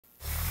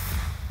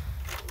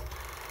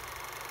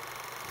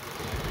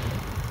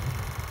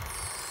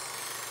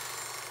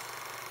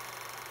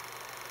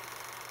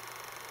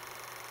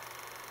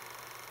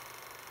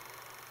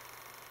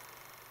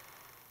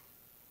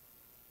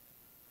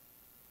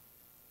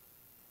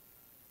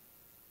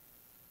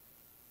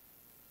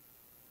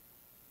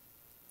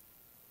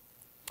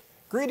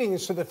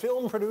Greetings to the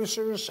film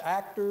producers,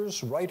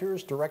 actors,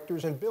 writers,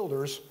 directors, and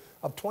builders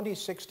of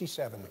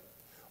 2067.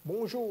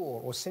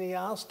 Bonjour aux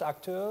cinéastes,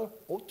 acteurs,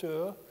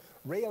 auteurs,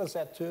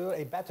 réalisateurs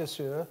et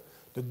bâtisseurs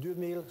de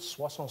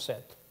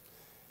 2067.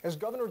 As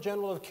Governor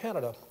General of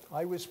Canada,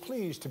 I was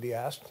pleased to be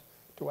asked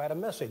to add a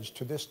message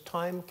to this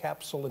time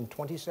capsule in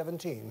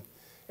 2017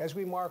 as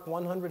we mark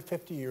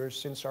 150 years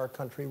since our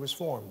country was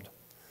formed.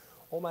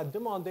 On m'a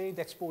demandé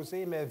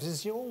d'exposer mes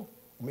visions,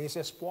 mes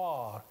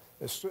espoirs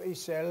de ceux et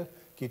celles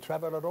qui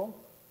travailleront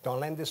dans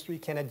l'industrie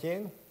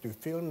canadienne du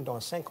film dans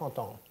 50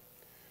 ans.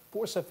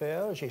 Pour ce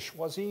faire, j'ai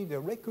choisi de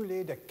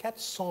reculer de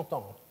 400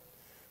 ans.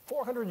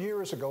 400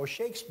 years ago,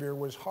 Shakespeare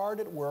was hard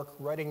at work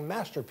writing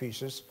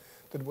masterpieces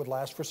that would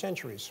last for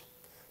centuries.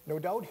 No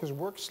doubt his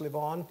works live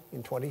on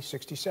in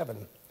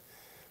 2067.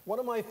 One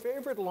of my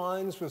favorite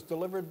lines was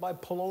delivered by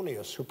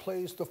Polonius, who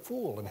plays the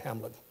fool in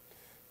Hamlet.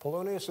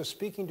 Polonius is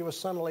speaking to his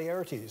son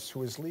Laertes,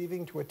 who is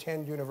leaving to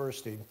attend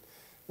university,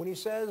 when he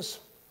says,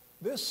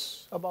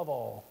 "This, above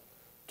all,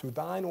 to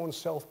thine own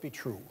self be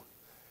true,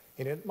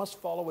 and it must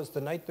follow as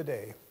the night the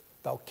day.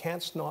 Thou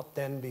canst not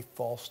then be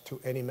false to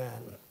any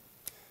man."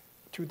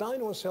 To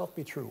thine own self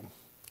be true,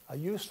 a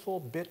useful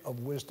bit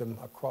of wisdom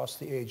across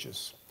the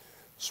ages.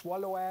 Sois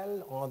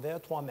loyal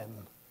envers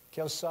toi-même.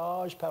 Quelle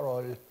sage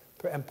parole,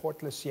 peu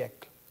importe le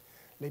siècle.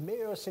 Les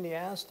meilleurs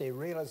cinéastes et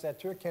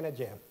réalisateurs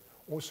canadiens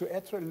ont su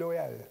être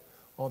loyaux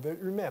envers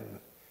eux-mêmes,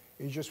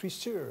 et je suis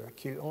sûr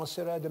qu'il en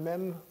sera de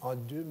même en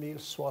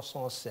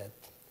 2067.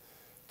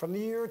 From the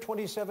year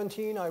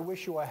 2017, I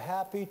wish you a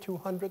happy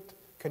 200th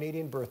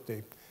Canadian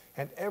birthday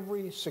and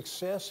every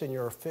success in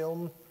your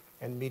film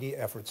and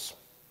media efforts.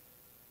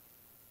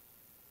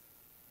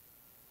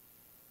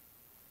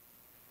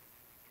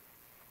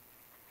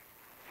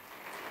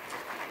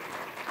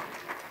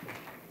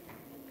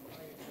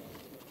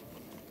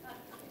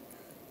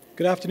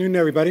 Good afternoon,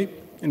 everybody,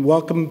 and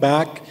welcome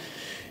back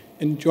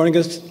and joining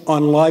us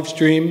on live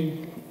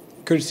stream,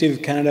 courtesy of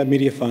the Canada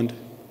Media Fund.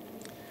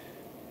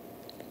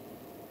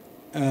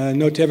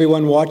 Note to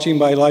everyone watching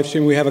by live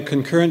stream, we have a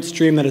concurrent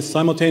stream that is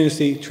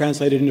simultaneously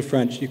translated into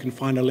French. You can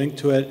find a link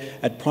to it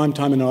at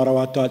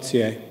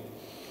primetimenottawa.ca.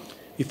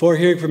 Before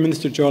hearing from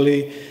Minister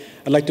Joly,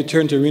 I'd like to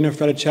turn to Rena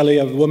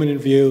Fredicelli of Women in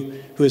View,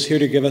 who is here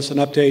to give us an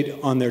update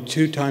on their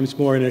 2 Times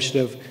More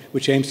initiative,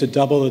 which aims to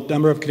double the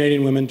number of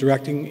Canadian women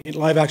directing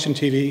live-action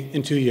TV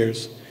in 2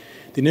 years.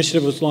 The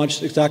initiative was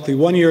launched exactly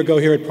 1 year ago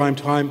here at Prime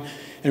Time,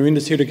 and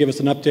Rena's here to give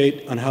us an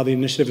update on how the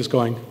initiative is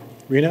going.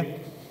 Rena?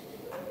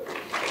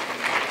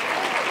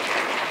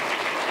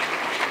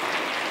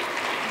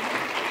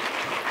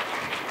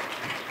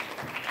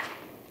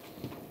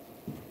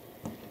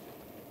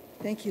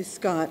 Thank you,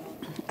 Scott.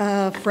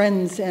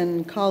 Friends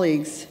and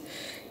colleagues,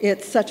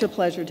 it's such a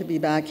pleasure to be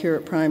back here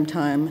at Prime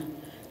Time.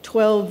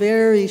 12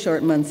 very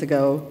short months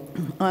ago,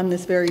 on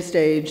this very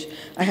stage,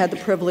 I had the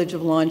privilege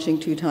of launching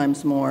 2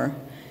 Times More,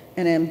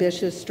 an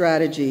ambitious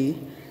strategy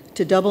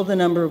to double the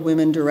number of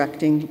women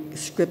directing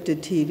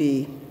scripted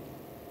TV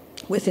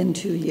within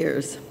 2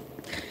 years.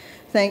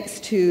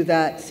 Thanks to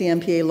that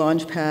CMPA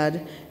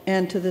launchpad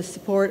and to the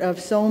support of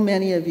so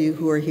many of you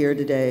who are here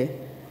today,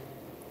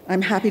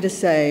 I'm happy to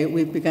say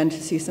we've begun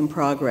to see some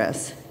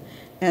progress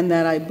and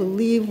that I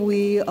believe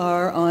we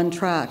are on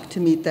track to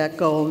meet that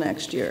goal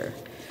next year.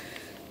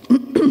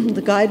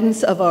 The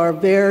guidance of our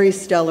very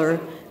stellar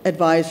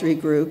advisory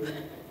group,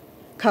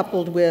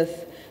 coupled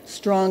with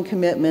strong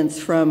commitments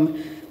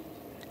from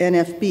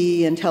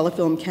NFB and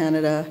Telefilm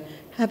Canada,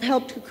 have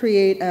helped to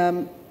create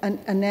an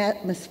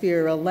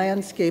atmosphere, a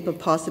landscape of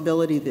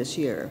possibility this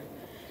year.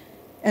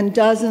 And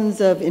dozens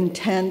of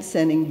intense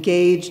and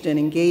engaged and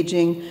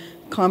engaging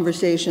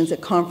conversations at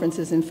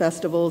conferences and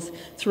festivals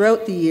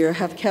throughout the year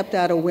have kept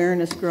that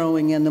awareness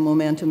growing and the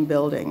momentum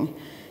building.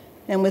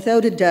 And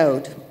without a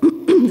doubt,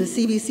 the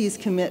CBC's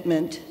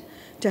commitment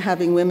to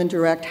having women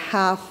direct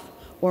half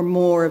or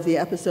more of the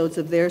episodes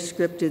of their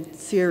scripted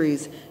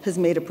series has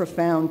made a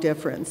profound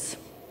difference.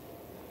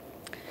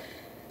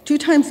 2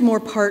 Times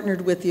More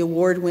partnered with the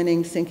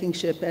award-winning Sinking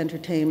Ship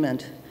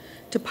Entertainment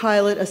to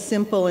pilot a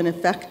simple and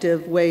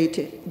effective way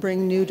to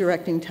bring new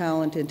directing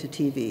talent into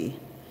TV.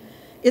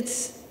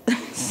 It's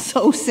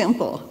so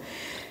simple.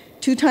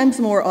 2 Times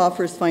More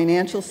offers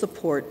financial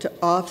support to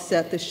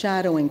offset the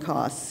shadowing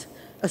costs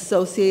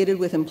associated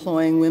with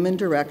employing women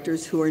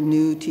directors who are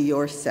new to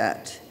your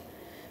set.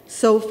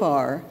 So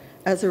far,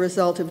 as a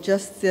result of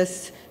just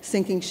this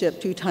Sinking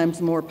Ship 2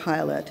 Times More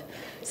pilot,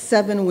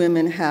 7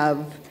 women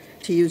have,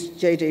 to use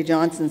J.J.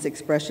 Johnson's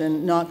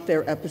expression, knocked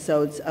their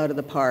episodes out of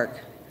the park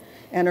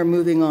and are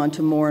moving on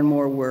to more and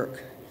more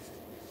work.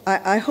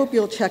 I hope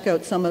you'll check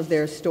out some of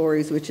their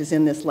stories, which is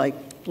in this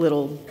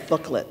little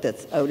booklet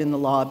that's out in the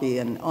lobby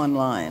and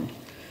online.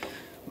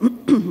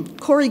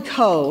 Corey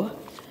Coe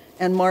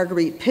and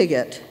Marguerite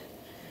Piggott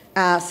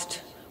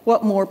asked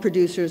what more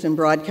producers and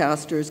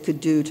broadcasters could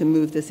do to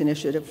move this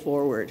initiative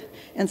forward,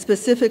 and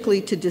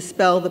specifically to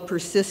dispel the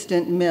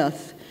persistent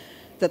myth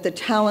that the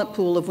talent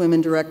pool of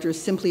women directors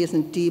simply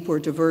isn't deep or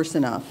diverse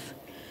enough,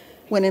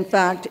 when in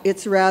fact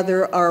it's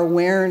rather our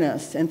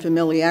awareness and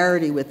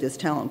familiarity with this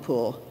talent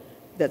pool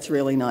that's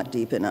really not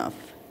deep enough.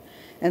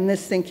 And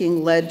this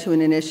thinking led to an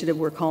initiative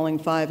we're calling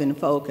 5 in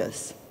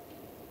Focus.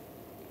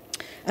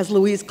 As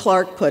Louise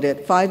Clark put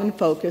it, 5 in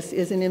Focus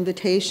is an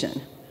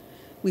invitation.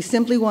 We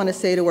simply want to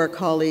say to our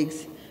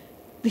colleagues,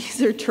 these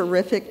are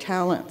terrific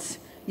talents.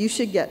 You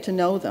should get to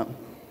know them.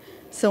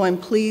 So I'm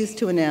pleased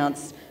to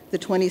announce the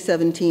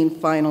 2017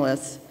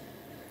 finalists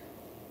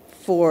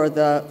for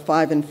the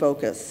 5 in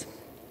Focus.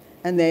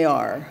 And they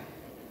are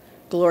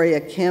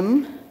Gloria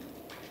Kim,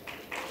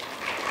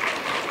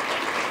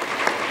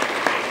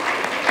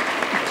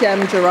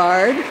 Jem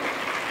Gerard,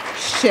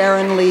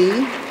 Sharon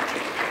Lee,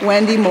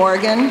 Wendy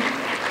Morgan,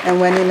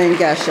 and Wendy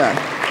Mengesha.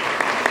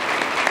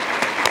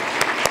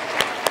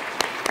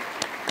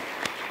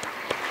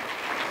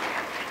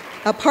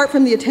 Apart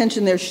from the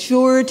attention they're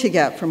sure to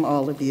get from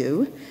all of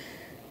you,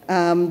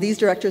 these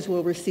directors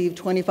will receive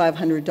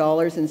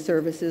 $2,500 in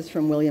services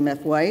from William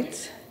F.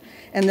 White,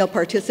 and they'll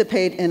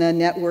participate in a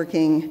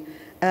networking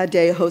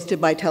day hosted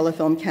by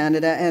Telefilm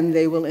Canada, and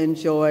they will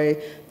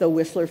enjoy the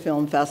Whistler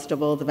Film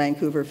Festival, the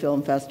Vancouver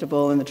Film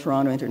Festival, and the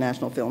Toronto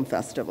International Film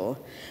Festival.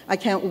 I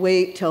can't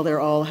wait till they're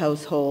all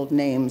household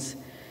names,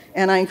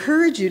 and I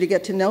encourage you to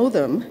get to know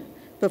them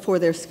before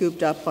they're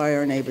scooped up by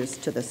our neighbors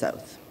to the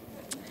south.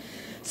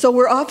 So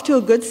we're off to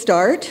a good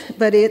start,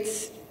 but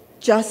it's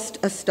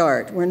just a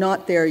start. We're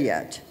not there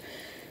yet.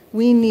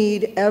 We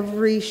need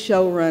every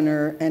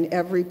showrunner and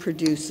every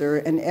producer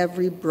and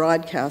every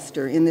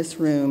broadcaster in this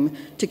room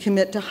to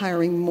commit to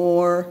hiring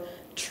more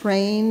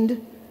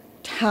trained,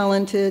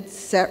 talented,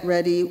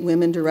 set-ready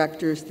women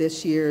directors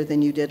this year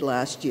than you did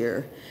last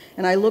year.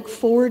 And I look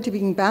forward to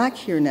being back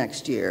here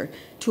next year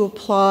to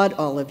applaud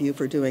all of you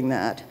for doing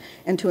that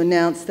and to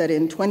announce that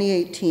in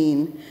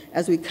 2018,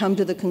 as we come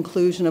to the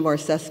conclusion of our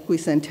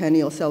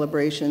sesquicentennial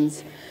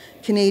celebrations,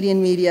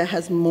 Canadian media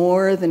has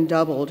more than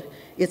doubled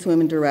its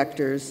women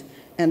directors,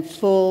 and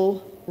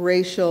full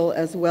racial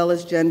as well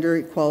as gender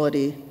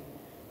equality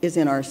is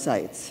in our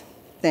sights.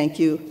 Thank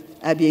you.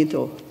 À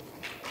bientôt.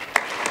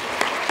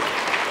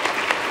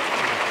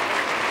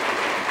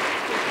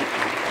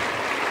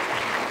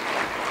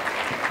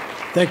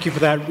 Thank you for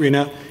that,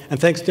 Rena, and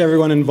thanks to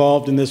everyone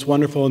involved in this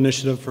wonderful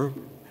initiative for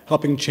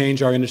helping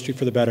change our industry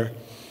for the better.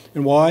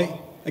 And why?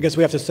 I guess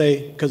we have to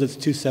say because it's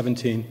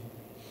 2017.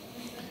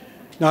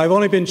 Now, I've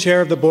only been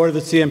chair of the board of the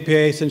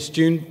CMPA since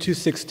June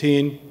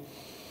 2016,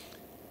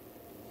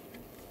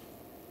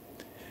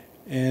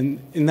 and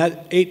in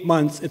that 8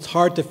 months, it's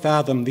hard to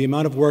fathom the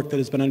amount of work that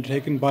has been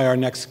undertaken by our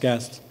next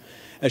guest,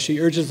 as she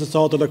urges us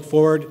all to look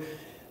forward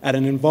at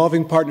an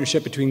involving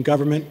partnership between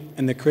government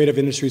and the creative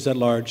industries at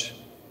large.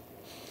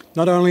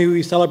 Not only are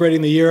we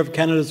celebrating the year of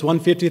Canada's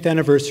 150th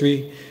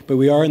anniversary, but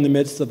we are in the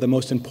midst of the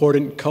most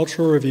important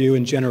cultural review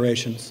in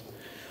generations.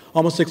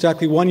 Almost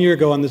exactly 1 year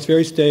ago on this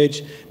very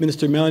stage,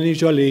 Minister Mélanie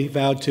Joly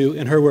vowed to,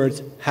 in her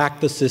words,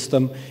 hack the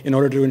system in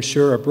order to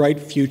ensure a bright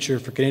future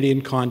for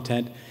Canadian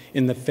content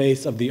in the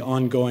face of the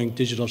ongoing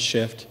digital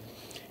shift.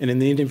 And in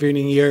the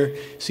intervening year,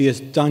 she has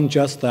done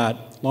just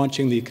that,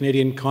 launching the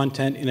Canadian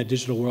Content in a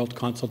Digital World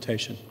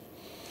consultation.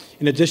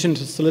 In addition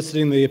to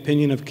soliciting the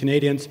opinion of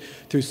Canadians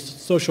through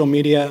social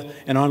media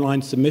and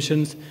online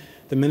submissions,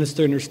 the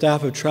Minister and her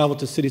staff have traveled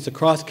to cities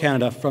across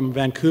Canada, from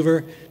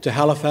Vancouver to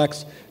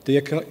Halifax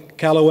to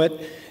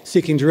Iqaluit,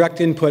 seeking direct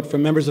input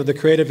from members of the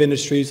creative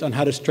industries on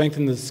how to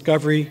strengthen the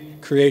discovery,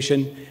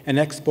 creation, and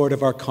export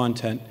of our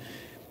content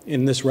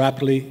in this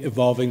rapidly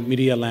evolving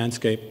media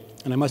landscape.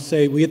 And I must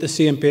say, we at the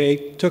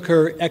CMPA took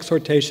her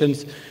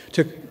exhortations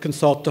to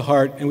consult to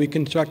heart, and we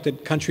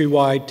conducted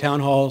countrywide town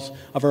halls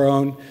of our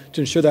own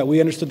to ensure that we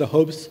understood the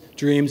hopes,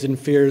 dreams, and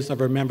fears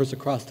of our members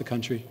across the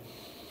country.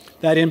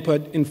 That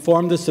input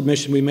informed the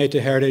submission we made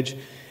to Heritage,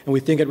 and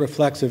we think it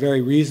reflects a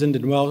very reasoned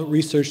and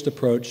well-researched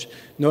approach,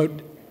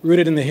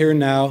 rooted in the here and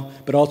now,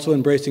 but also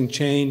embracing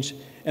change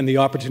and the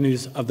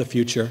opportunities of the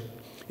future.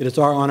 It is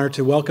our honor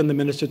to welcome the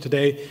Minister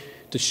today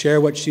to share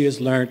what she has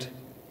learned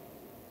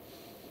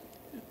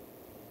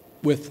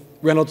with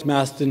Reynolds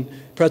Mastin,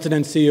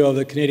 President and CEO of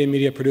the Canadian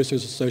Media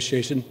Producers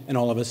Association, and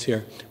all of us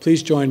here.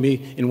 Please join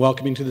me in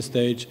welcoming to the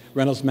stage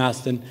Reynolds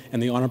Mastin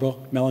and the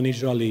Honourable Mélanie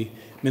Joly,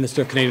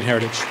 Minister of Canadian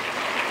Heritage.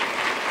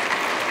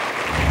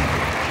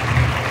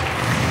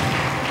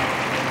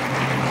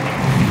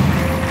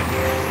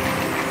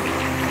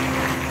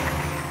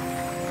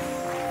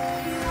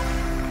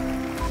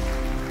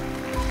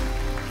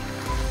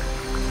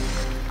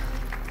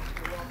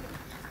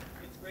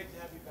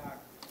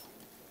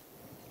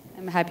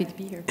 I'm happy to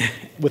be here.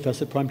 With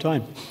us at prime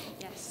time.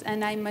 Yes,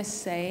 and I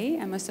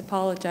must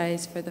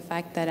apologize for the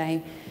fact that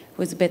I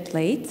was a bit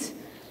late.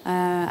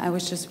 I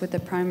was just with the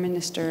Prime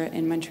Minister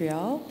in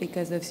Montreal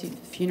because of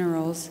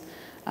funerals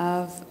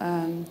of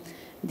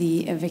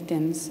the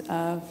victims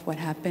of what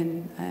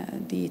happened,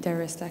 the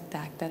terrorist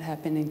attack that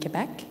happened in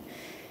Quebec.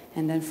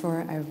 And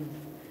therefore,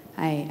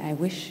 I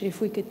wish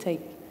if we could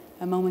take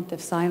a moment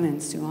of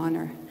silence to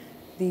honor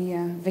the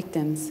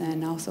victims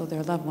and also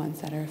their loved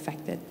ones that are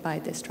affected by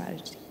this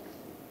tragedy.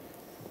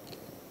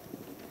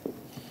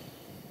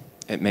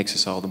 it makes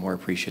us all the more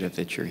appreciative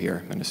that you're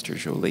here, Minister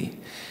Joly.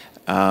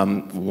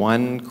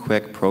 One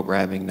quick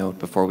programming note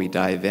before we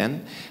dive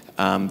in.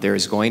 There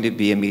is going to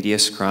be a media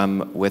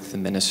scrum with the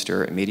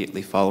Minister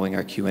immediately following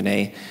our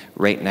Q&A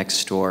right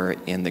next door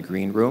in the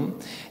green room.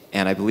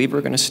 And I believe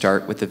we're going to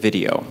start with the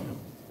video.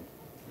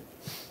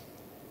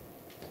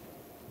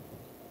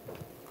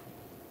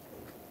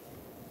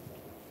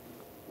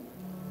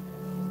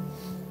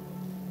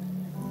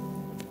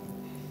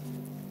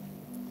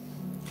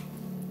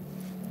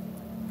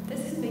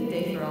 This is a big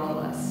day for all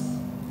of us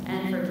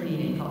and for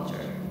Canadian culture.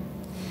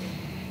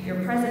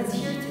 Your presence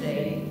here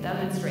today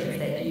demonstrates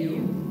that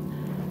you,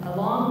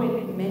 along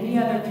with many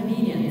other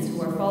Canadians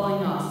who are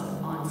following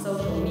us on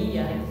social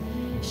media,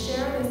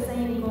 share the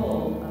same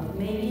goal of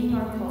making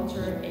our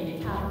culture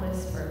a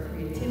catalyst for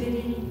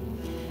creativity,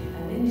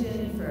 an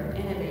engine for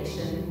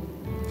innovation,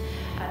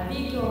 a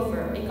vehicle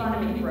for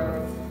economic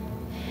growth,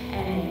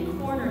 and a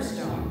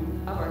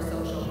cornerstone of our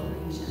social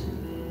cohesion.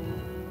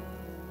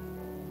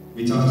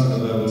 We talked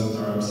about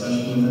our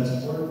obsession with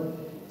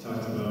export,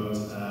 talked about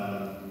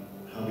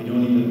how we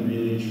don't even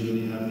really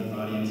truly have the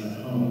audience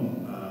at home.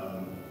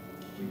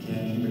 We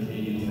can't keep a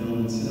Canadian film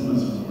in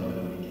cinemas for more than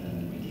a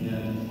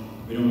weekend.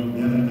 We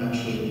haven't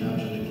actually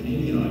captured the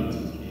Canadian audience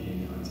with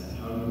Canadian content.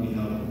 How can we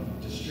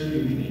help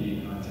distribute Canadian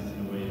content in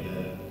a way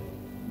that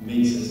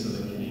makes it so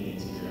that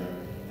Canadians care?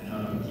 And how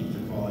can we keep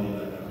the quality of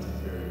that content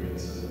very good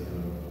so that we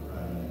have a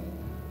pride?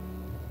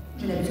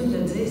 J'ai l'habitude de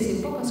dire,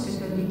 c'est pas parce que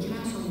tu as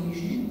l'écran sur les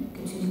genoux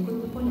que tu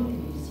n'écoutes pas la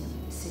télévision.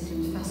 C'est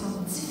une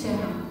façon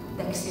différente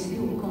d'accéder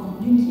au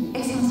contenu qui est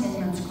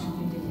essentiellement du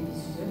contenu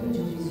télévisuel,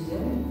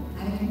 audiovisuel,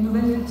 avec une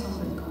nouvelle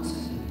façon de le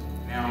consommer.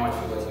 Now I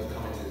feel like we've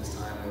come into this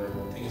time where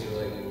things are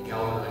like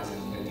galvanizing,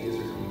 ideas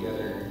are coming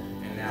together,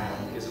 and now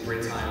is a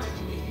great time to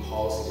be making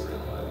policy around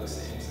a lot of these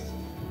things. And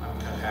I'm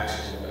kind of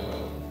passionate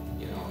about,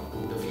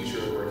 the future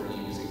of where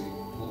Canadian music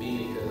will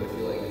be, because I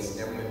feel like it's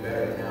never been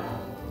better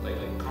now, like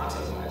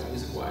content-wise,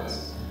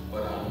 music-wise.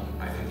 But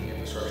I think the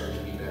infrastructure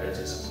can be better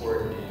to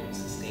support and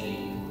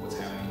sustain what's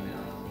happening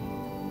now.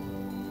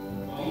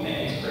 Well, we think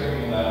it's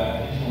critical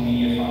that digital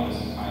media fund is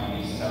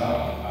finally set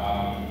up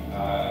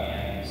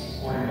and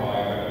supported by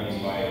revenues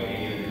by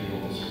major digital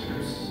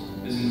distributors.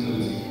 This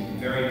includes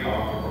very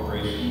powerful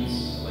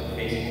corporations like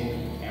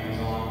Facebook,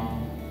 Amazon,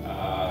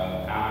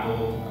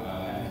 Apple,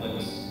 Netflix.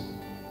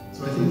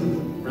 So I think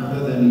that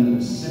rather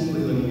than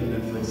simply looking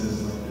at Netflix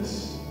as like this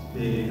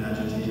big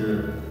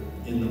agitator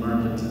in the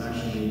market, to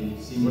actually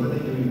see what are they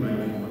doing right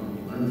and what can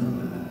we learn from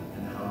that,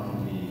 and how can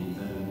we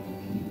then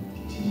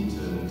continue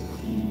to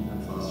feed and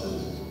foster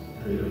this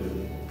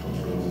creative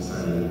cultural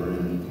society that we're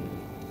in.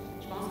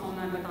 Je pense qu'on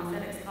a un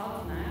potentiel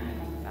extraordinaire et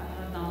qu'on peut faire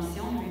notre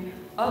ambition, puis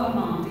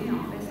augmenter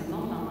en fait ce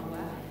nombre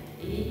d'emplois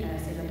et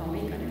ses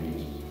retombées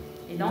économiques.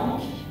 Et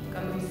donc,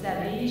 comme vous le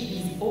savez, je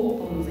vise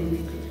haut pour nos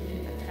industries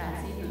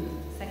créatives,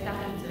 notre secteur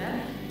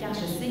culturel, car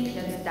je sais qu'il y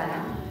a du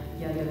talent,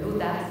 il y a de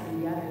l'audace et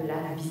il y a de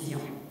la vision.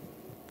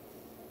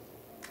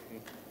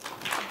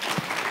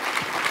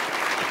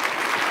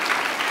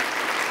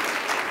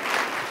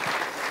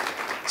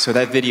 So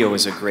that video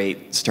is a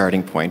great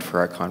starting point for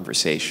our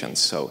conversations.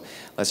 So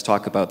let's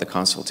talk about the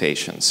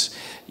consultations.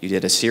 You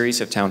did a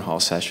series of town hall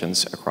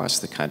sessions across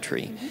the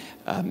country,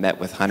 met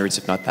with hundreds,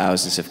 if not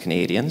thousands, of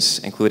Canadians,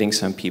 including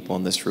some people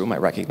in this room. I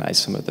recognize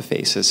some of the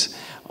faces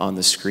on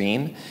the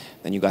screen.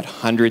 Then you got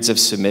hundreds of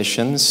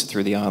submissions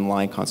through the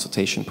online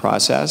consultation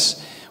process,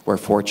 where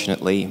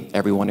fortunately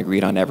everyone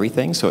agreed on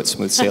everything, so it's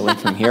smooth sailing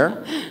from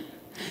here.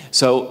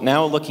 So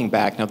now looking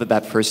back, now that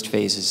that first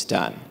phase is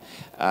done,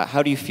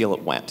 how do you feel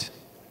it went?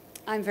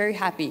 I'm very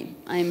happy.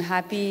 I'm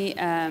happy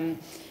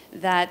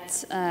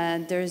that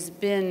there's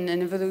been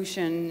an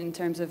evolution in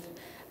terms of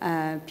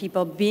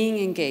people being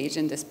engaged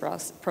in this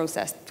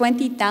process.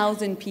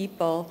 30,000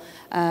 people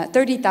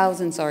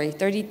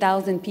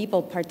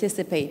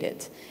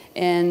participated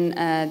in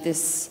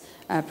this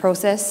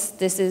process.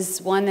 This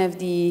is one of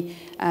the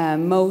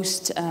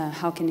most,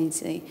 how can I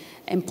say,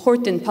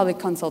 important public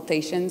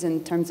consultations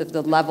in terms of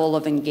the level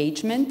of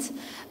engagement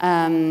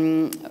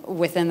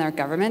within our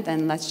government.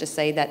 And let's just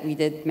say that we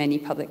did many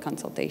public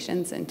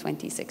consultations in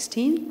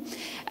 2016.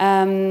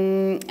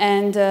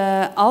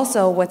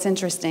 Also what's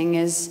interesting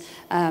is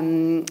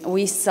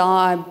we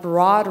saw a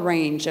broad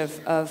range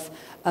of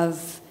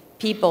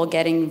people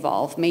getting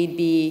involved,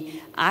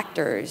 maybe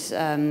actors,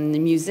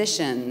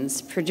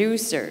 musicians,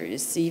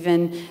 producers,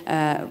 even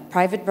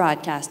private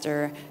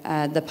broadcaster,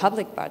 the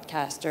public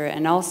broadcaster,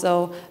 and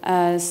also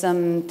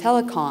some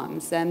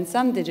telecoms and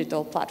some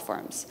digital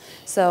platforms.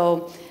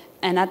 So,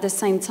 and at the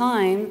same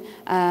time,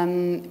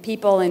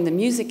 people in the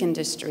music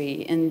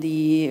industry, in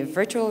the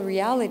virtual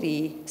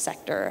reality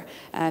sector,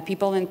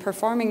 people in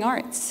performing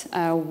arts,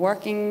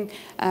 working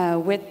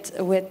with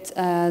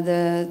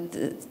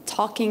the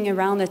talking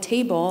around the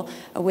table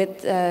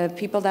with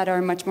people that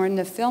are much more in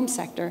the film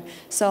sector.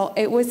 So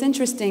it was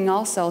interesting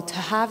also to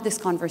have this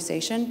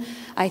conversation.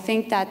 I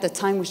think that the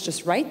time was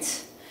just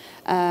right.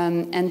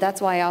 And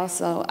that's why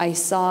also I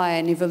saw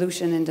an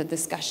evolution in the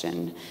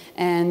discussion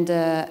and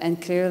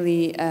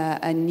clearly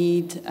a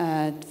need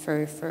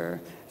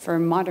for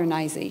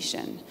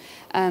modernization.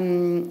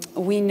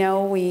 We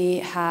know we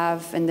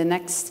have, in the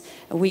next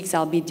weeks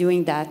I'll be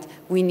doing that,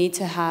 we need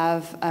to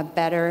have a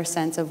better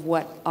sense of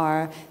what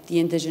are the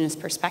Indigenous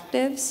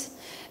perspectives,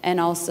 and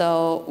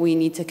also we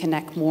need to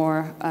connect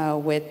more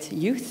with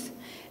youth,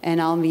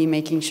 and I'll be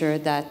making sure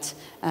that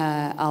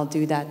I'll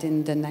do that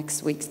in the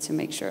next weeks to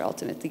make sure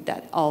ultimately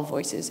that all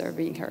voices are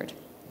being heard.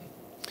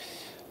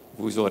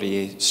 Vous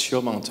auriez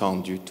sûrement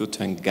entendu toute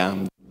une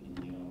gamme.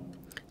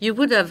 You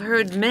would have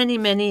heard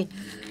many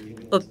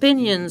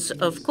opinions,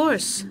 of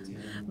course,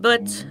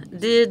 but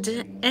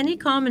did any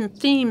common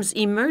themes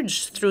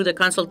emerge through the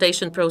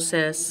consultation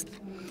process?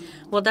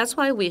 Well, that's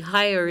why we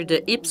hired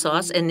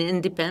Ipsos, an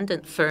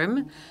independent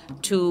firm,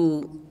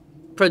 to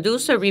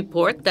produce a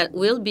report that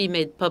will be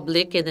made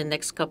public in the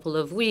next couple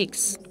of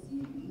weeks.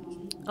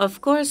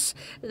 Of course,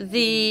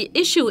 the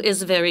issue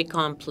is very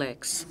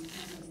complex.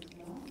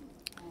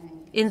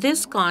 In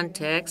this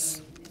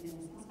context,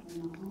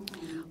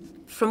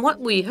 from what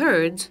we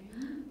heard,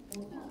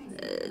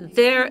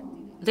 there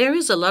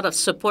is a lot of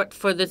support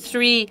for the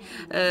three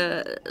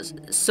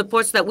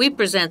supports that we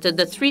presented,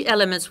 the three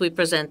elements we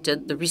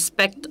presented: the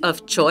respect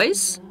of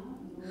choice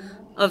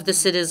of the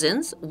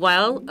citizens,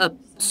 while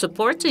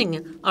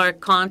supporting our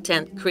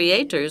content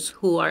creators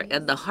who are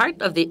at the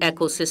heart of the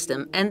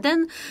ecosystem, and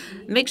then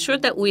make sure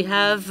that we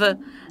have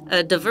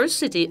a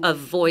diversity of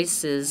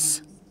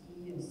voices.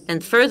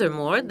 And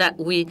furthermore, that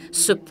we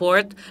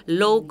support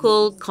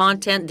local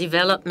content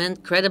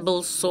development,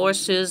 credible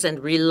sources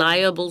and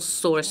reliable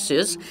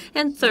sources.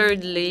 And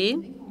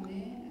thirdly,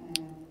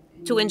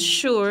 to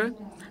ensure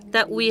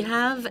that we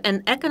have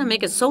an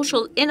economic and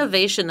social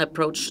innovation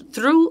approach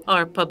through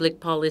our public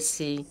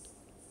policy.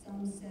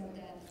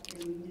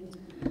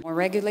 More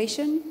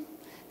regulation.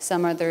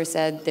 Some others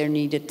said there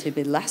needed to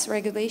be less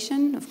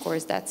regulation. Of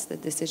course, that's the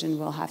decision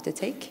we'll have to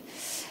take.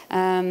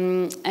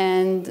 And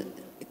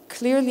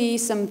clearly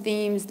some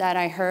themes that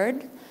I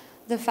heard,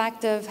 the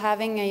fact of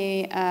having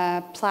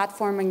a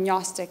platform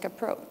agnostic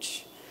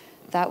approach.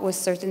 That was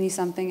certainly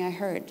something I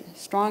heard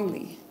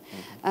strongly.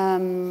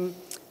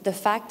 The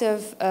fact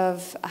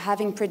of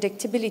having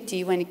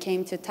predictability when it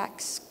came to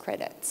tax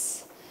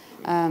credits.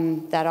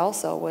 That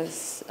also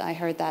was, I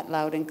heard that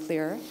loud and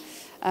clear.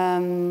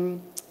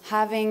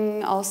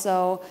 Having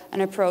also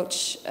an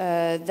approach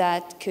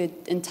that could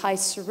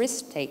entice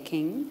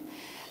risk-taking,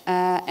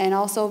 and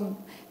also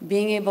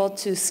being able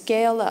to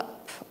scale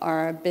up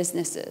our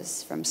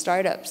businesses from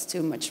startups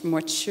to much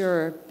more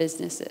mature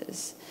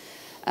businesses.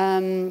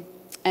 And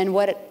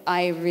what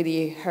I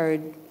really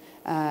heard,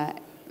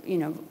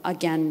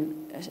 again,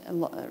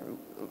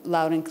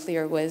 loud and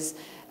clear, was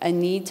a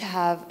need to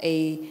have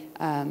a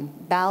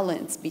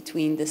balance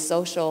between the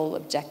social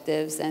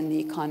objectives and the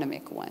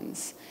economic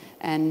ones.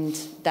 And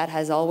that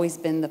has always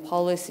been the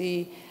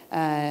policy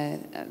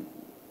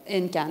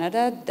in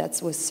Canada.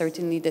 That was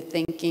certainly the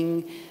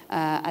thinking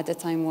at the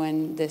time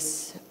when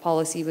this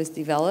policy was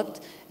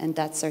developed, and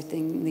that's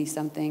certainly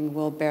something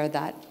we'll bear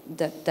that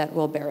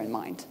we'll bear in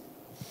mind.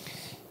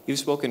 You've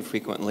spoken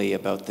frequently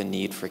about the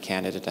need for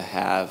Canada to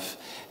have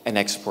an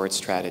export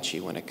strategy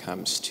when it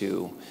comes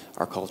to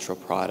our cultural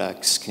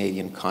products,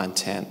 Canadian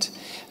content.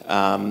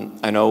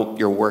 I know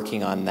you're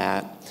working on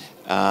that.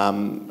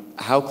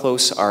 How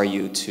close are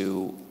you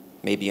to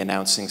maybe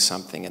announcing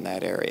something in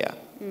that area?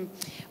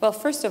 Well,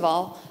 first of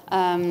all,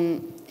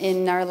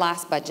 in our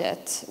last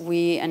budget,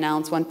 we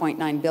announced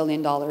 $1.9 billion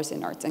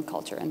in arts and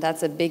culture, and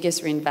that's the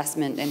biggest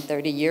reinvestment in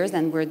 30 years,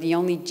 and we're the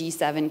only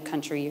G7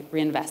 country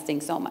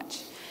reinvesting so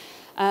much.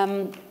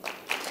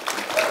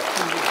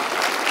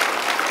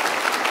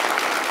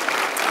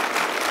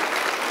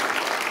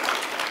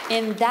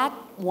 In that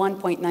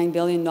 $1.9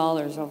 billion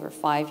over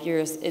 5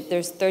 years,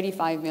 there's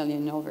 $35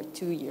 million over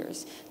 2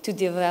 years to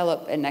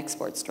develop an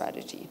export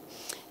strategy.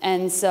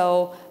 And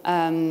so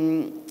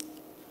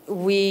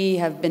we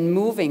have been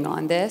moving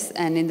on this,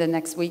 and in the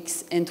next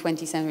weeks, in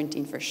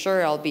 2017 for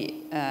sure, I'll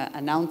be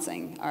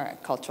announcing our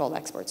cultural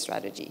export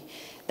strategy.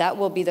 That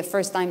will be the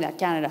first time that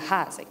Canada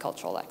has a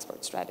cultural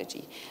export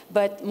strategy.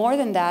 But more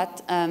than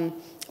that,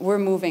 we're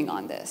moving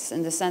on this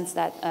in the sense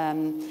that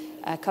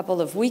a couple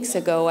of weeks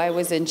ago, I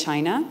was in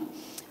China,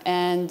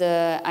 and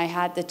I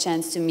had the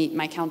chance to meet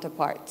my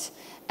counterpart.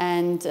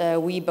 And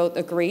we both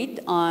agreed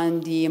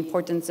on the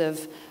importance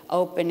of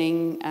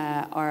opening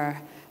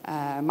our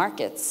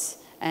markets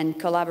and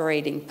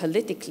collaborating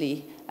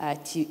politically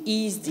to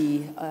ease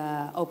the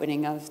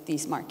opening of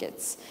these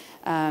markets.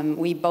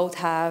 We both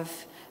have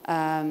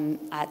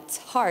at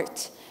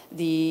heart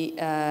the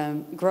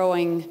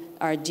growing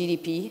our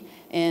GDP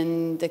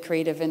in the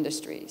creative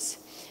industries.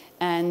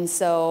 And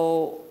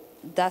so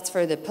that's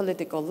for the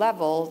political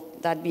level.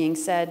 That being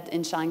said,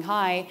 in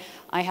Shanghai,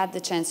 I had the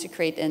chance to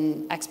create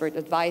an expert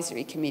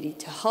advisory committee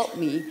to help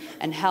me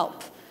and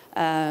help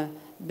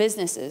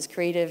businesses,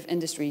 creative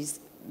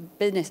industries,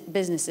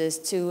 businesses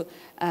to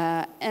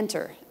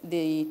enter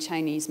the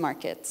Chinese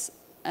markets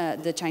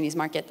the Chinese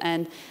market.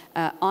 And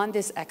on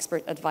this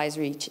expert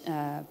advisory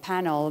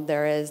panel,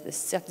 there is the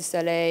Cirque du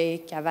Soleil,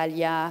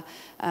 Cavalia,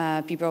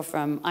 people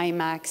from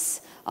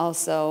IMAX,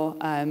 also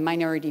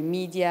minority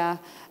media,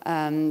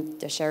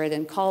 the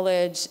Sheridan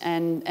College,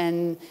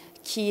 and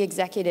key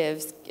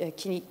executives,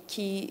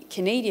 key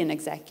Canadian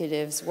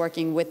executives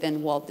working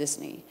within Walt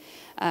Disney.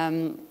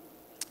 And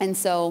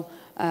so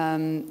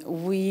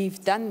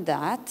we've done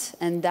that,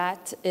 and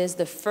that is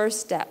the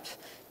first step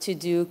to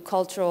do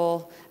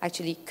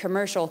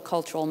commercial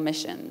cultural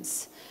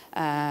missions.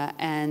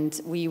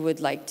 And we would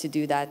like to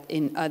do that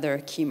in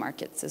other key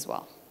markets as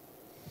well.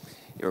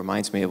 It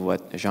reminds me of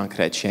what Jean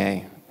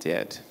Chrétien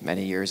did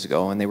many years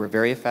ago, and they were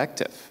very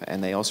effective,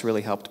 and they also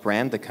really helped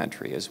brand the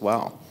country as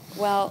well.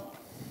 Well,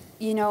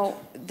 you know,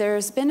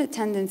 there's been a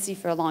tendency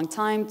for a long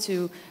time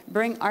to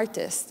bring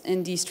artists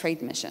in these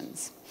trade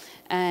missions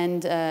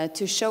and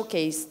to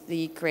showcase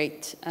the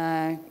great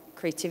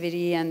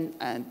creativity and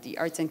the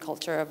arts and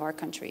culture of our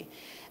country.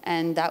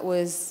 And that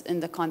was in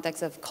the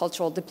context of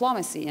cultural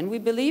diplomacy. And we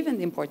believe in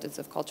the importance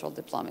of cultural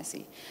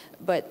diplomacy.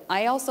 But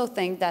I also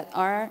think that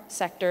our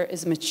sector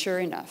is mature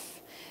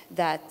enough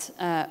that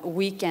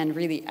we can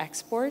really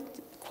export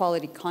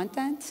quality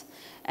content.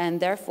 And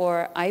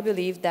therefore, I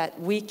believe that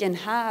we can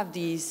have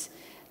these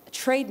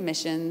trade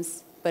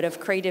missions, but of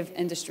creative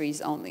industries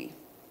only.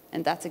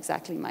 And that's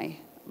exactly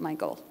my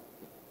goal.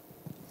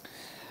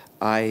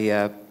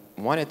 I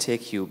want to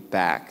take you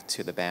back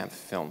to the Banff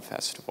Film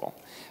Festival,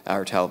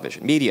 or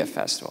Television Media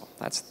Festival,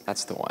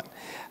 that's the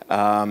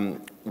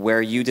one,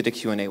 where you did a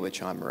Q&A with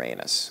John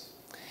Moranis.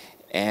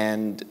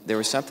 And there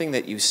was something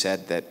that you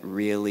said that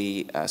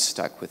really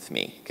stuck with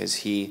me, because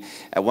he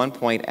at one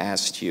point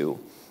asked you,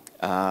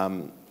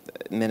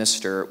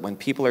 Minister, when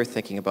people are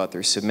thinking about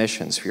their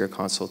submissions for your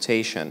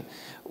consultation,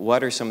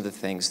 what are some of the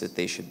things that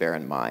they should bear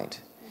in mind?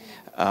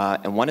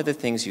 And one of the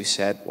things you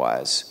said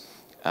was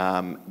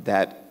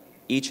that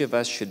each of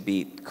us should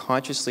be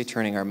consciously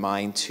turning our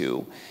mind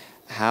to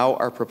how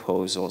our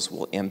proposals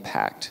will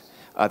impact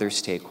other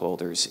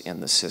stakeholders in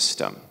the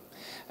system.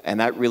 And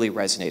that really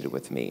resonated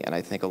with me, and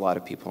I think a lot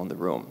of people in the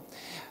room.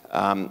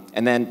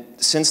 And then,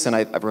 since then,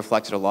 I've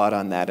reflected a lot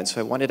on that, and so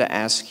I wanted to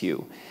ask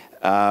you,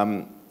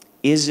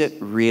 is it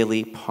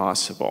really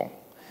possible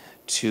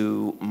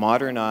to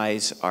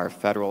modernize our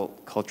federal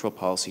cultural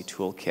policy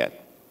toolkit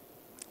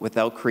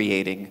without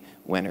creating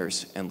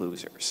winners and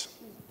losers?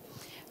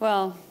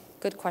 Well,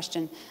 good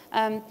question.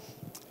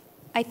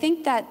 I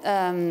think that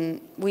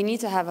we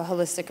need to have a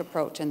holistic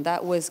approach, and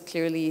that was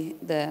clearly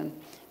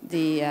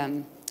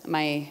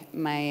my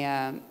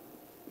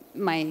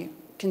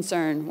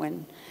concern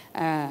when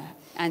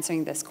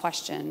answering this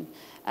question.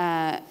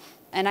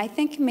 And I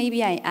think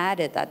maybe I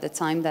added at the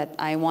time that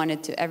I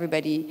wanted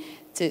everybody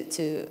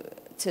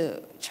to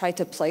try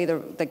to play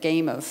the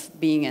game of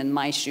being in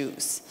my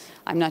shoes.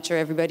 I'm not sure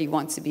everybody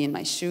wants to be in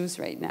my shoes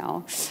right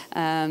now.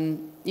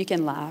 You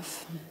can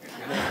laugh.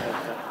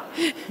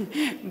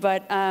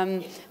 But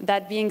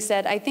that being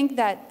said, I think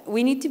that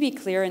we need to be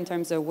clear in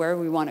terms of where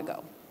we want to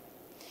go.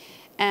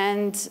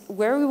 And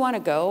where we want to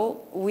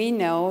go, we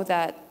know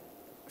that,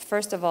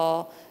 first of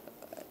all,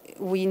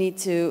 we need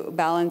to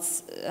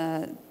balance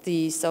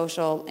the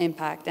social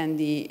impact and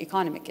the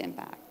economic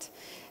impact.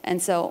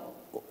 And so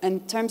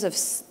in terms of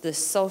the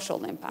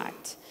social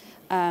impact,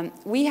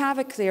 we have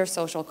a clear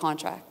social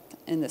contract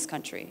in this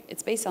country.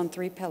 It's based on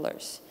 3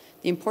 pillars.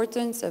 The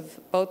importance of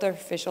both our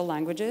official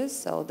languages,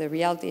 so the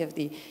reality of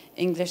the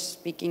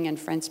English-speaking and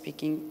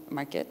French-speaking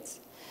markets.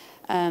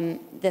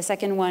 The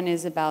second one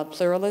is about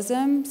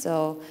pluralism,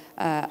 so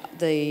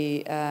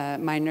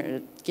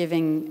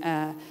giving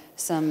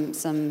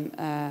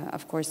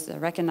of course,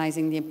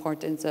 recognizing the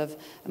importance of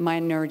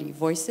minority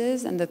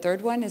voices. And the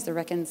third one is the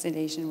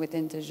reconciliation with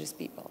Indigenous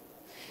people.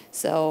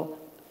 So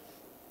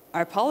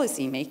our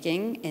policy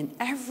making in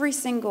every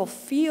single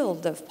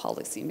field of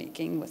policy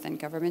making within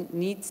government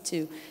needs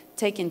to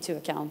take into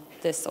account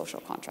this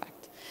social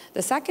contract.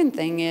 The second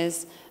thing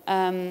is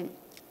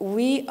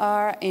we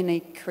are in a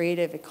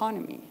creative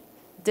economy.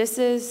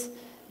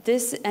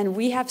 And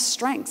we have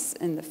strengths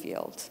in the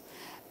field.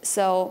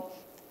 So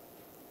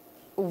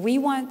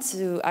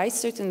I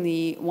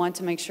certainly want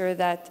to make sure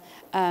that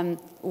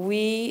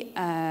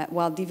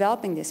while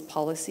developing this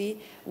policy,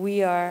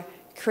 we are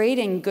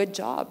creating good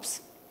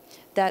jobs,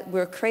 that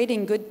we're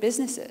creating good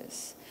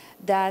businesses,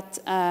 that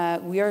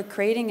we are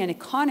creating an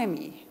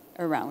economy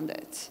around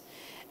it.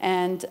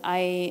 And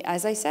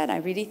as I said, I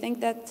really think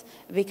that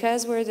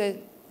because we're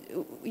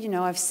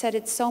I've said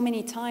it so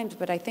many times,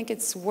 but I think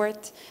it's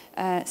worth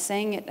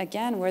saying it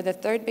again. We're the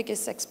 3rd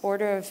biggest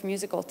exporter of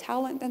musical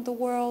talent in the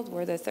world.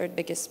 We're the 3rd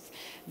biggest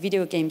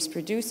video games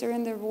producer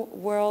in the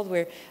world.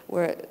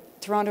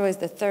 Toronto is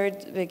the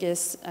 3rd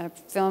biggest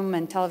film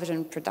and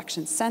television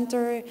production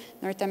center in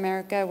North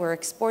America. We're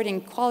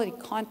exporting quality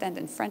content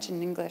in French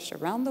and English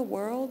around the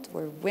world.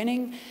 We're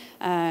winning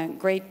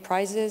great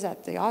prizes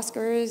at the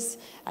Oscars,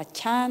 at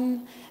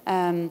Cannes.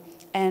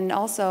 And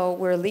also,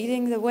 we're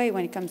leading the way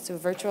when it comes to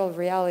virtual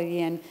reality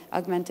and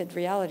augmented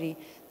reality.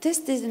 This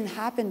didn't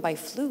happen by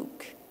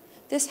fluke.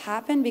 this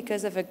happened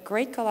because of a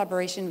great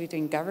collaboration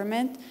between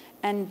government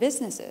and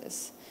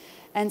businesses.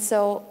 And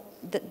so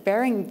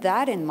bearing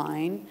that in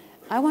mind,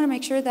 I want to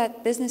make sure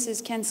that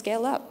businesses can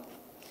scale up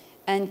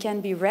and can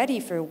be ready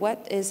for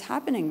what is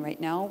happening right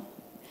now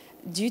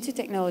due to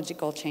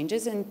technological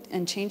changes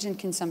and change in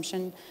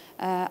consumption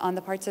on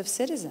the parts of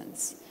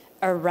citizens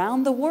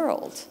around the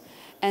world.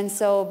 And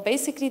so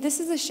basically, this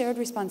is a shared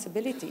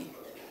responsibility.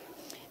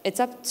 It's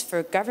up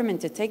for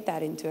government to take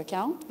that into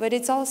account, but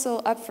it's also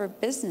up for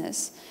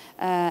business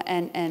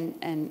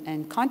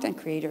and content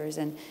creators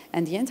and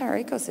the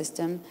entire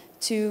ecosystem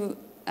to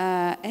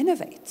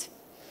innovate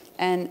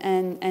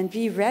and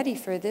be ready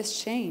for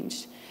this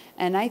change.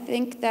 And I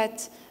think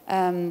that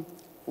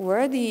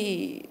we're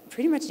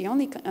pretty much the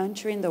only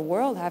country in the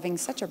world having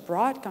such a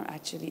broad,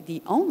 actually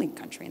the only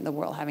country in the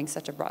world having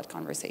such a broad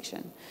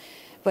conversation.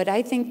 But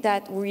I think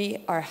that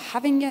we are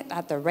having it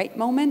at the right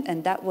moment,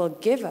 and that will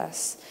give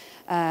us,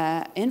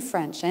 in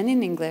French and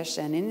in English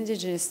and in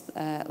indigenous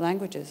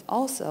languages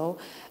also,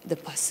 the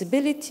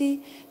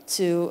possibility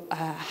to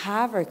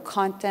have our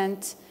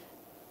content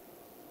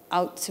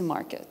out to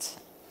market.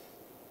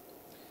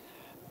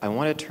 I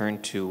want to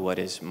turn to what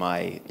is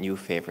my new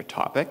favorite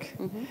topic,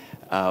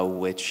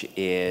 which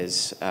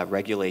is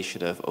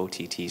regulation of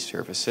OTT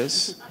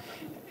services.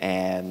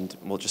 And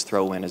we'll just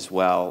throw in as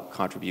well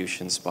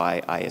contributions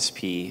by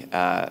ISP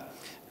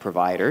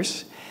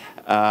providers.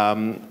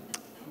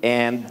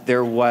 And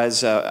there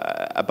was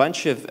a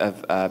bunch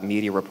of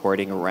media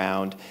reporting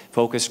around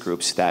focus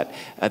groups that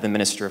the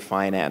Minister of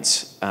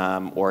Finance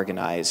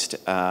organized.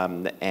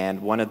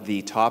 And one of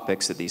the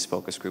topics that these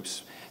focus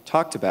groups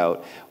talked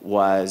about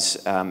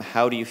was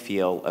how do you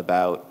feel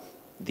about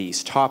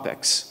these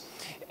topics?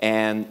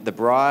 And the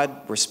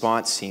broad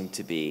response seemed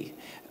to be,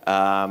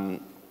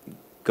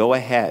 go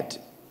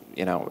ahead,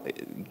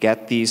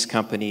 get these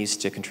companies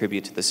to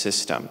contribute to the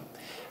system,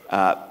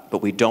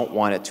 but we don't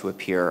want it to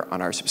appear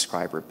on our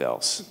subscriber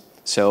bills.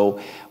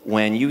 So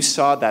when you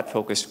saw that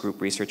focus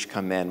group research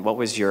come in, what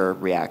was your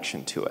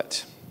reaction to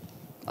it?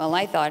 Well,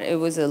 I thought it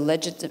was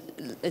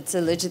it's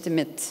a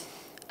legitimate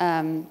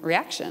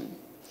reaction.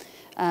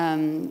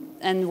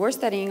 And we're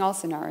studying all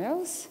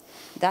scenarios.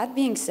 That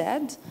being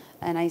said,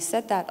 and I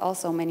said that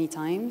also many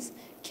times,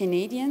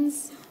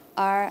 Canadians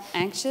are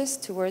anxious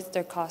towards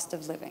their cost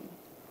of living.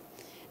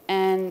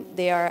 And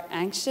they are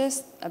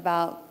anxious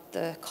about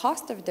the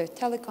cost of their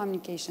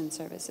telecommunication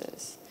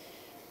services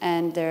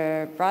and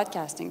their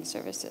broadcasting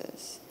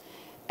services.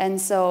 And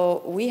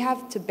so we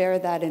have to bear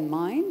that in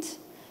mind,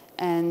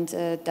 and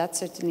that's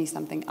certainly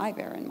something I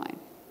bear in mind.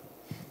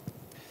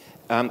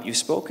 You've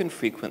spoken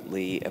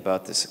frequently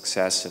about the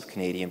success of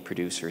Canadian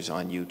producers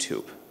on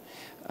YouTube.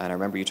 And I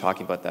remember you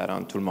talking about that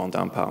on Tout le monde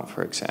en parle,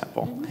 for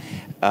example.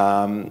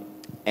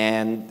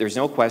 And there's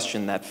no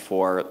question that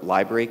for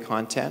library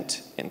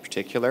content in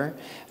particular,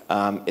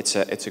 it's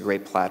a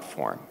great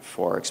platform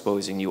for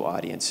exposing new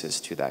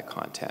audiences to that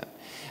content.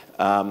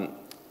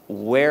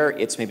 Where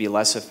it's maybe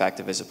less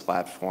effective as a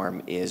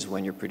platform is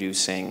when you're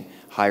producing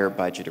higher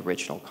budget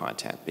original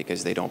content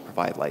because they don't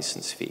provide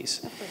license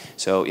fees.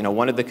 So,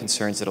 one of the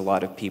concerns that a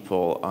lot of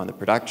people on the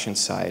production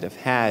side have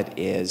had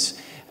is,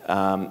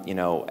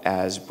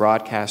 as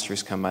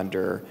broadcasters come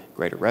under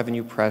greater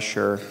revenue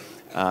pressure,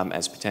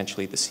 as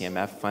potentially the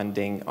CMF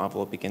funding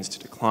envelope begins to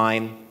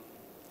decline,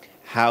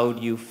 how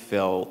do you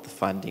fill the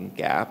funding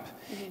gap?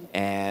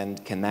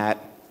 And can that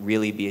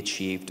really be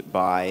achieved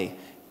by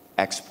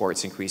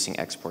exports, increasing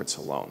exports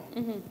alone?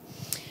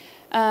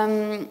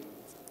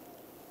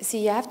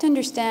 See, you have to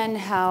understand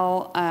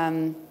how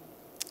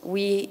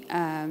we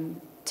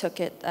took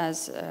it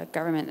as a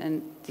government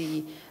and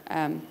the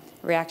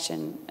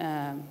reaction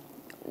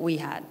we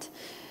had.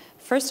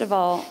 First of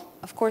all,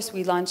 of course,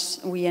 we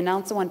announced the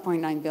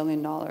 $1.9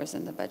 billion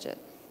in the budget.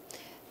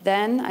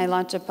 Then I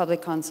launched a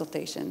public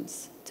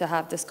consultations to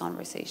have this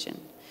conversation.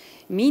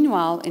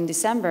 Meanwhile, in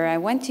December, I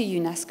went to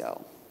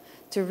UNESCO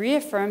to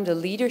reaffirm the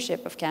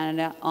leadership of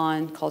Canada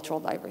on cultural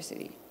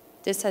diversity.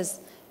 This has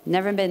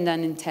never been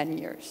done in 10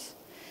 years.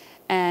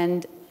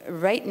 And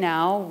right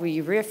now, we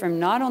reaffirm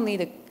not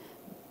only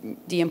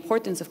the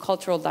importance of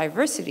cultural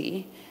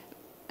diversity,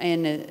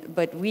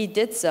 but we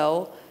did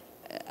so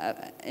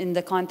in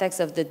the context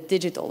of the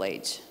digital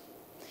age.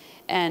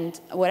 And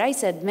what I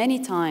said many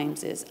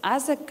times is,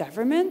 as a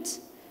government,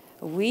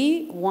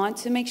 we want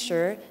to make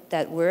sure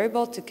that we're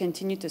able to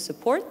continue to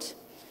support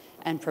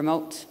and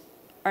promote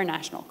our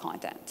national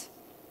content.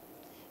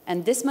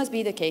 And this must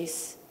be the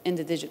case in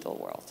the digital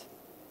world.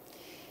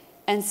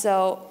 And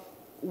so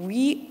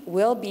we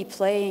will be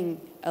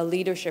playing a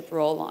leadership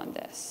role on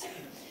this.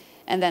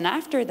 And then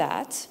after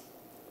that,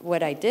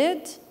 what I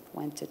did,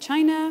 went to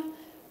China,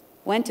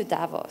 went to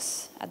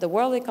Davos at the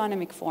World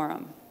Economic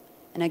Forum,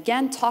 and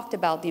again talked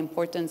about the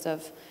importance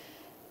of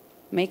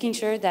making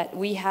sure that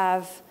we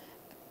have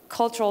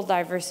cultural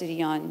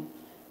diversity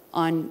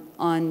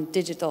on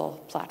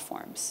digital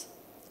platforms.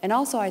 And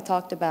also I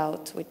talked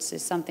about, which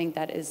is something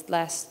that is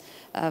less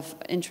of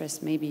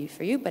interest maybe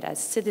for you, but as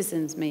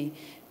citizens may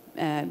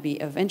be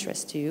of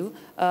interest to you,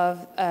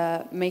 of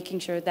making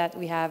sure that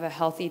we have a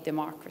healthy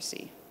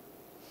democracy.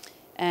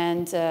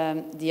 And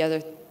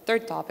the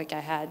third topic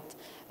I had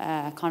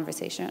a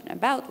conversation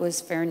about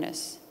was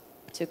fairness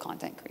to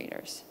content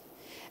creators.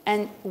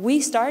 And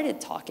we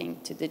started talking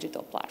to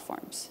digital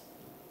platforms.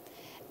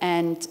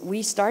 And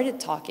we started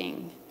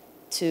talking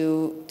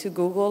to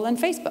Google and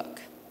Facebook.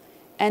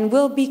 And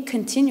we'll be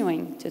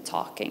continuing to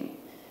talk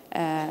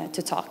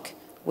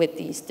with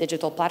these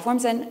digital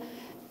platforms and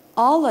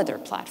all other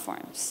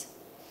platforms.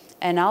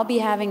 And I've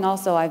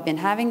been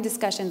having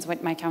discussions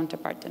with my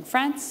counterpart in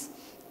France,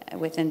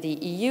 within the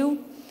EU,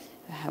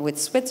 with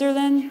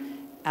Switzerland.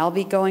 I'll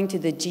be going to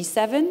the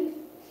G7,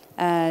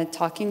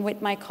 talking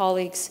with my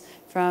colleagues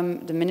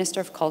from the Minister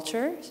of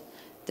Culture.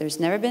 There's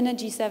never been a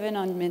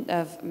G7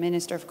 of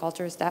Minister of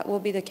Cultures. That will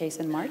be the case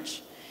in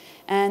March.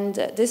 And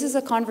this is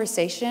a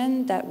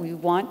conversation that we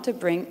want to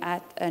bring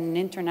at an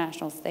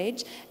international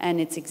stage, and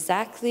it's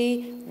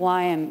exactly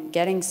why I'm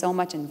getting so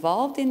much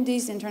involved in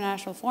these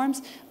international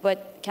forums.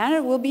 But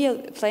Canada will be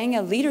playing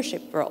a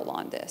leadership role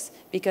on this,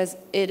 because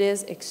it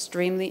is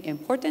extremely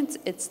important.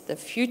 It's the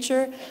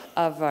future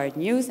of our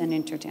news and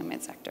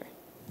entertainment sector.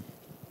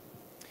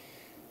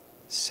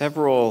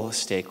 Several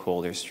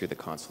stakeholders through the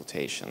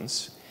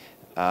consultations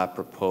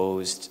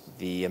proposed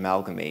the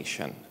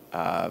amalgamation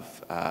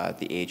of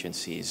the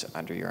agencies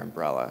under your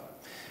umbrella.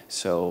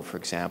 So, for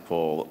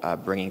example,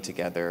 bringing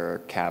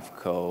together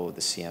CAVCO,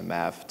 the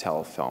CMF,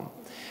 Telefilm.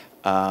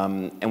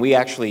 And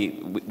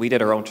we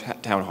did our own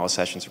town hall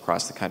sessions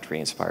across the country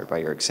inspired by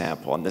your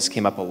example, and this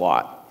came up a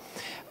lot.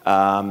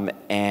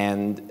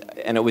 And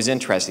it was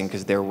interesting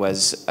because there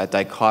was a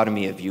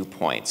dichotomy of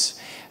viewpoints.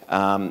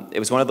 It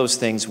was one of those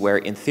things where,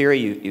 in theory,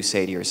 you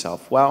say to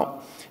yourself,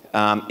 well,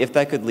 if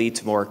that could lead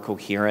to more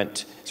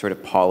coherent sort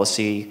of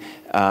policy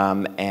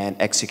and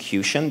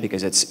execution,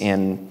 because it's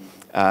in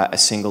a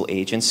single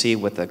agency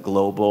with a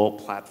global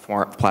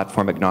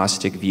platform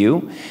agnostic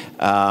view,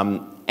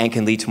 and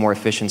can lead to more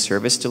efficient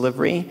service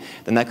delivery,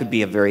 then that could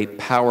be a very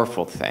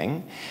powerful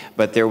thing.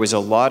 But there was a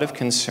lot of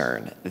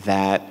concern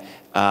that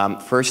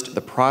first,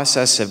 the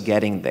process of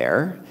getting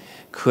there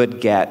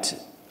could get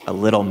a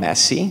little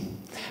messy.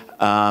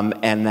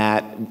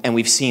 And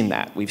we've seen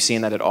that. We've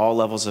seen that at all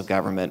levels of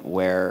government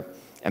where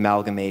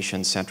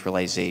amalgamation,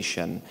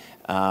 centralization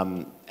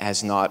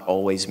has not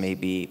always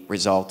maybe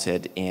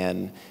resulted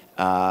in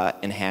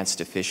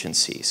enhanced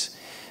efficiencies.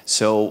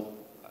 So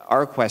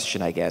our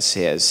question, I guess,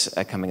 is,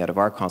 coming out of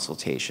our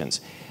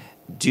consultations,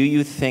 do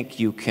you think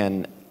you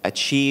can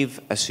achieve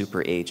a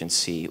super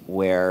agency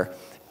where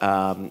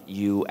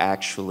you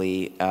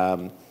actually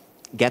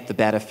get the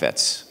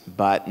benefits,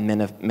 but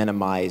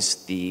minimize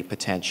the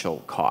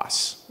potential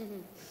costs?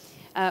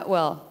 Mm-hmm.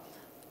 Well,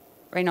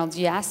 Reynolds,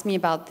 you asked me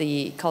about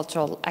the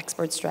cultural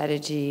export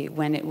strategy,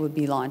 when it would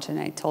be launched, and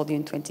I told you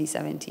in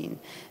 2017.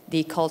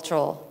 The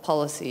cultural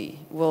policy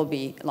will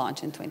be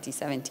launched in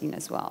 2017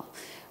 as well.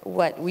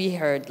 What we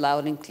heard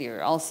loud and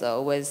clear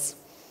also was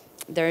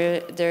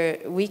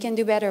we can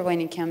do better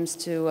when it comes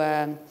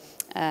to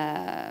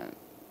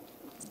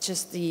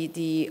just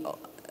the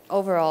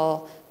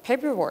overall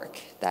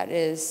paperwork that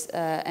is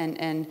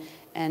and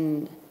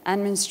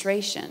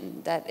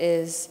administration that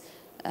is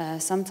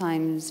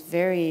sometimes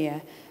very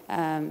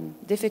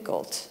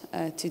difficult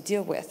to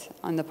deal with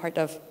on the part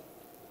of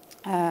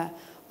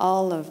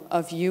all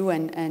of you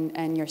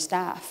and your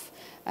staff.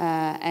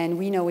 And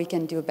we know we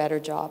can do a better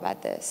job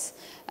at this.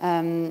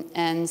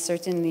 And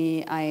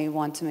certainly I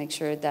want to make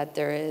sure that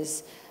there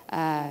is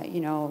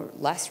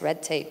less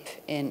red tape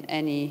in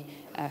any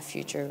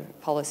future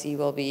policy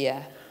we'll be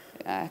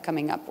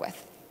coming up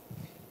with.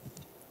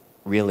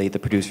 Really, the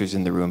producers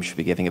in the room should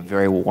be giving a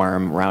very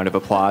warm round of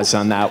applause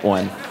on that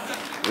one.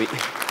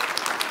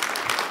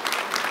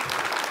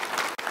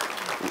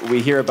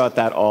 We hear about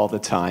that all the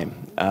time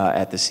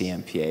at the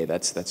CMPA.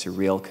 That's a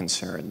real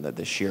concern,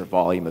 the sheer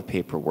volume of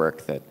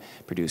paperwork that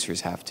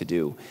producers have to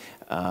do,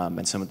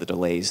 and some of the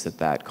delays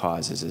that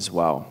causes as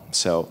well.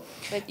 So,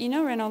 but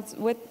Reynolds,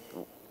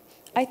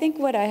 I think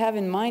what I have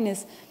in mind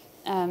is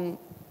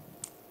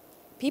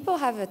people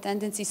have a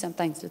tendency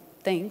sometimes to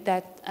think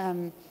that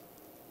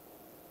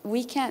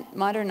we can't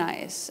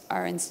modernize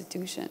our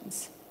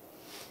institutions,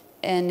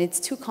 and it's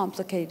too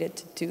complicated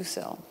to do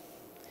so.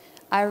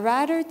 I'd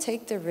rather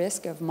take the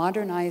risk of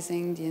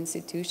modernizing the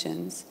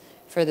institutions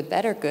for the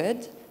better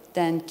good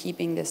than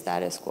keeping the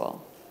status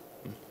quo.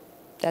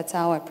 That's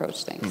how I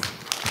approach things.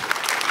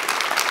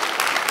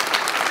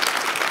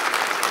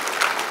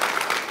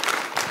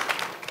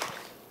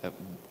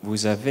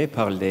 Vous avez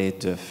parlé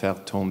de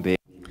faire tomber.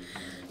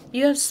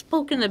 You have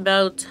spoken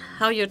about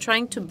how you're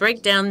trying to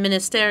break down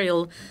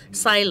ministerial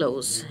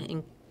silos,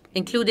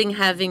 including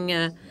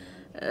having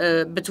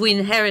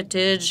between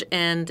heritage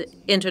and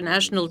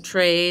international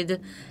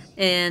trade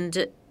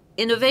and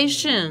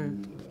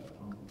innovation.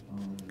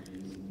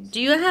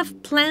 Do you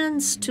have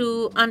plans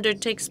to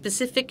undertake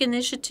specific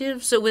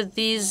initiatives with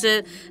these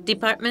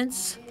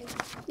departments?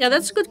 Yeah,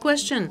 that's a good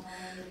question.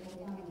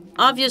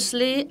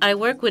 Obviously, I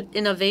work with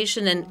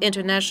innovation and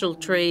international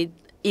trade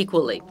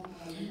equally.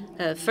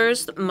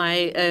 First,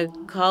 my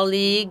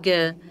colleague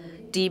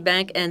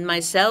D-Bank and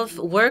myself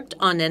worked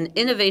on an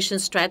innovation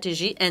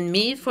strategy, and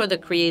me for the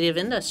creative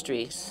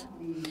industries.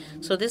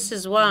 So this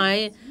is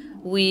why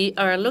we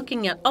are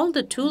looking at all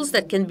the tools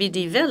that can be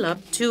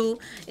developed to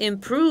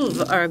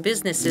improve our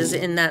businesses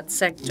in that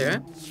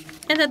sector.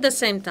 And at the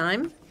same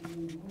time,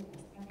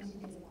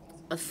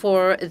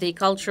 for the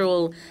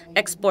cultural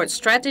export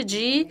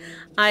strategy,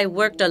 I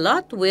worked a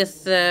lot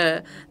with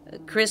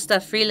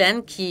Krista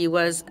Freeland. He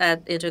was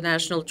at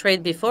International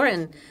Trade before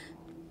and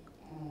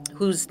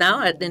who's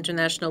now at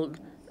International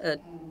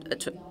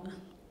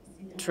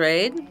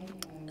Trade.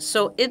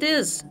 So it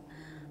is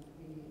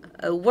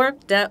a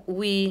work that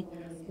we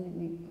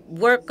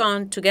work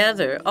on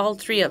together, all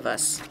three of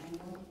us.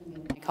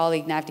 My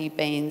colleague Navdeep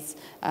Bains,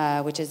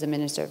 which is the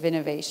Minister of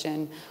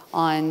Innovation,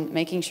 on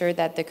making sure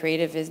that the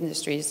creative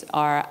industries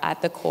are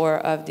at the core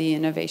of the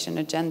innovation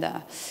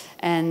agenda.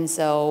 And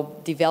so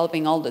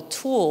developing all the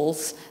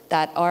tools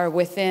that are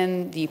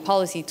within the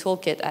policy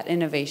toolkit at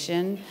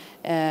innovation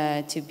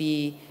to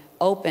be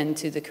open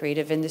to the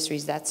creative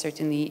industries, that's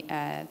certainly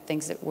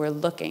things that we're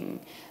looking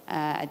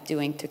at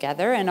doing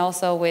together. And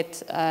also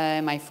with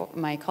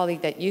my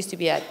colleague that used to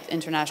be at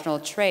International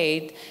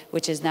Trade,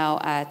 which is now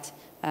at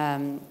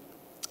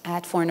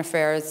Foreign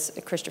Affairs,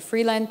 Krista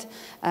Freeland.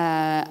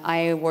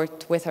 I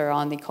worked with her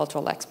on the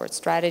cultural export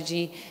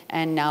strategy,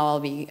 and now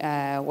I'll be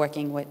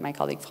working with my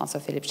colleague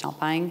François-Philippe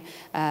Champagne.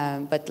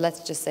 But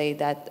let's just say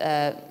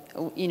that,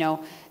 you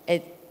know,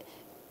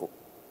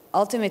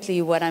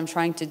 ultimately what I'm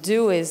trying to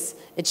do is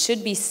it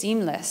should be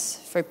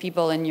seamless for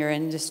people in your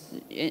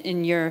industry,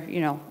 in your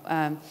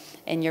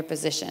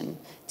position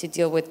to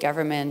deal with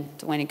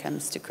government when it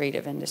comes to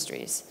creative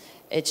industries.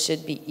 It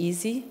should be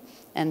easy,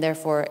 and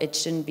therefore it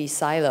shouldn't be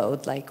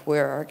siloed like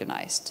we're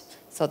organized.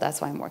 So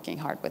that's why I'm working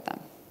hard with them.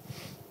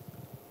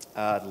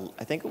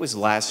 I think it was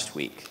last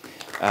week.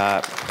 I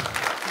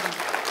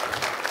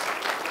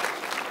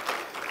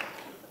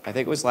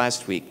think it was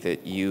last week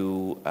that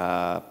you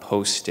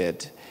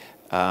posted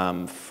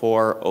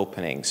 4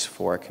 openings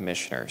for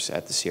commissioners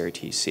at the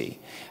CRTC,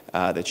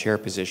 the chair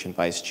position,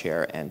 vice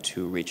chair, and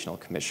 2 regional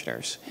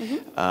commissioners.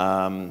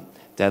 Mm-hmm.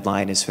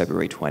 Deadline is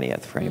February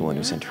 20th for anyone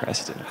who's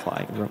interested in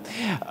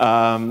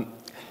applying.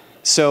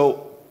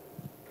 So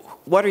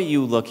what are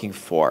you looking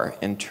for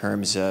in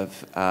terms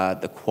of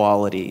the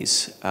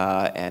qualities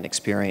and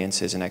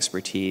experiences and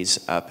expertise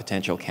of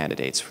potential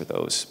candidates for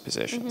those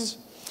positions?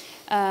 Mm-hmm.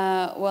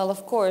 Well,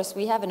 of course,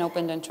 we have an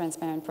open and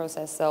transparent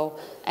process, so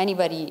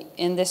anybody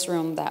in this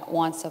room that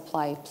wants to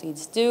apply,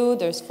 please do.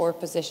 There's 4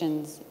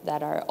 positions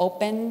that are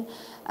open,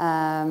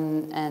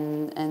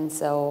 and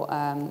so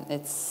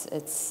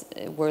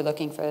we're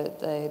looking for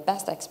the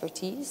best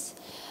expertise.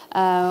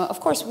 Of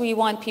course, we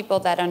want people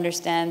that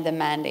understand the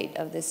mandate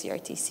of the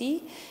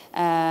CRTC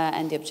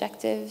and the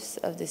objectives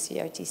of the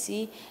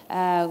CRTC,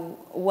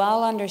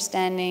 while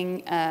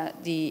understanding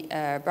the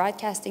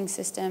broadcasting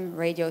system,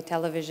 radio,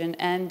 television,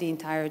 and the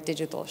entire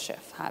digital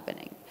shift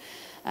happening.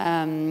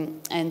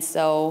 And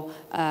so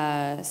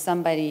candidates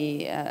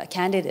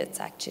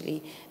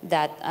actually,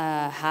 that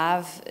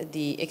have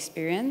the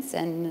experience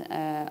and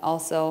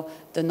also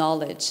the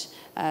knowledge,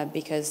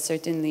 because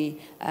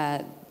certainly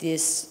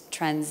this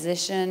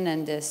transition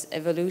and this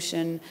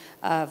evolution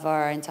of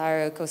our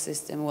entire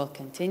ecosystem will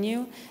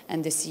continue,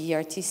 and the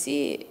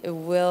CRTC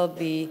will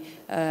be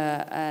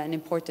an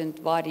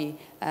important body,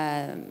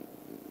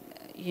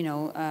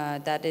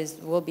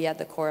 will be at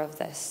the core of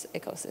this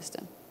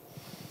ecosystem.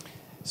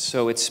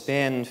 So it's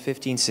been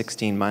 15,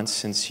 16 months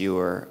since you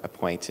were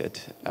appointed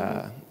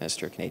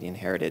Minister of Canadian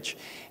Heritage.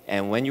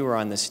 And when you were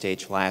on the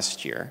stage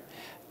last year,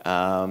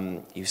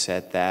 you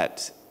said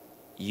that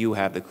you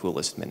have the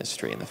coolest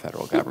ministry in the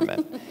federal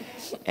government.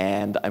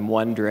 And I'm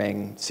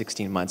wondering,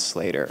 16 months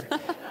later,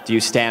 do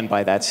you stand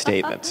by that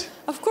statement?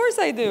 Of course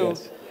I do.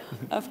 Yes.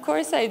 Of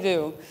course I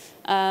do.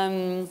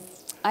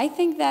 I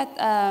think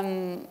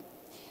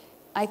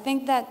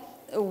that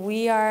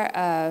we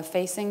are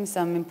facing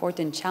some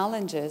important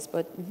challenges,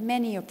 but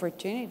many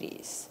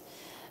opportunities.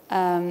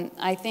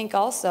 I think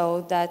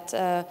also that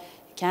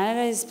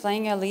Canada is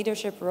playing a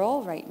leadership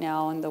role right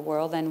now in the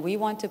world, and we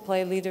want to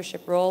play a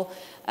leadership role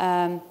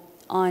on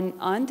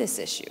this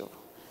issue.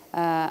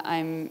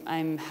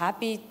 I'm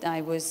happy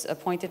I was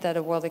appointed at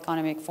a World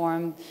Economic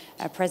Forum,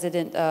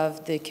 president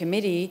of the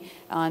Committee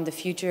on the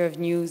Future of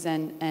News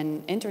and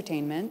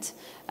Entertainment,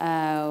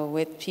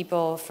 with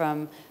people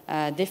from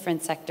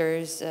different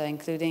sectors,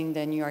 including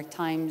the New York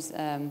Times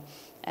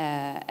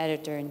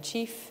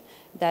editor-in-chief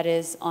that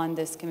is on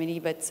this committee.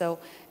 But so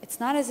it's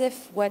not as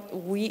if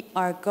what we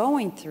are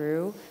going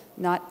through,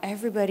 not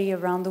everybody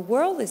around the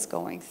world is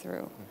going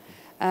through.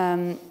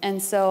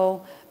 And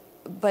so,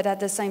 but at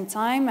the same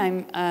time,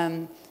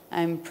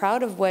 I'm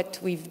proud of what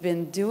we've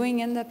been doing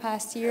in the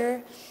past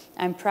year.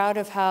 I'm proud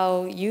of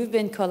how you've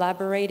been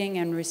collaborating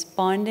and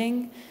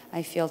responding.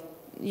 I feel,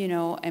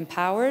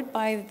 empowered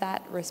by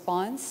that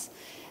response.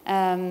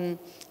 And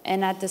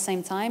at the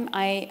same time,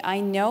 I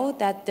know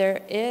that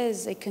there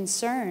is a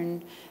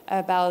concern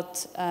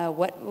about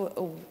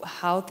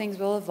how things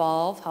will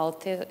evolve,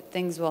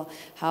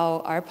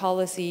 how our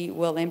policy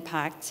will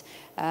impact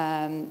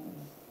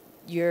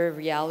your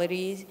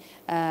reality,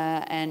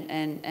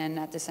 and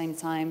at the same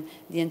time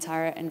the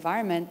entire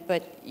environment.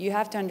 But you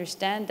have to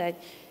understand that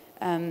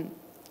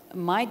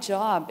my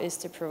job is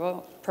to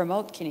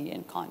promote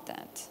Canadian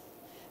content.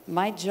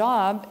 My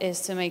job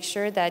is to make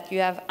sure that you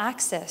have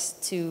access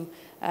to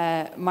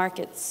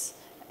markets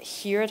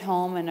here at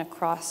home and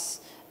across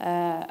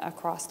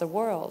the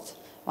world.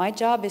 My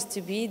job is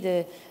to be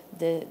the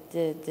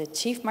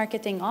chief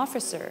marketing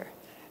officer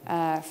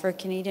for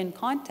Canadian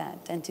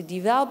content and to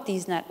develop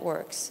these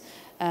networks,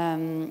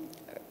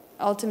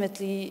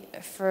 ultimately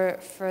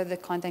for the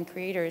content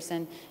creators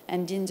and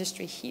the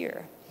industry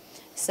here.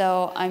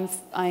 So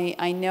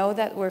I know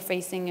that we're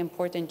facing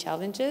important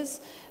challenges,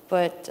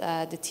 but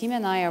the team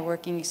and I are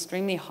working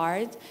extremely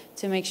hard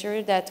to make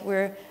sure that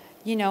we're,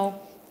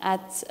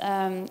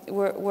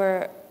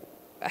 we're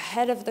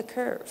ahead of the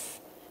curve,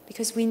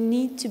 because we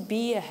need to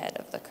be ahead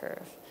of the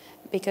curve.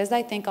 Because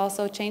I think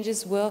also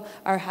changes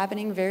are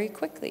happening very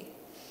quickly.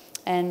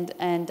 And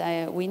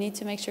we need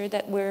to make sure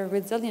that we're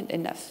resilient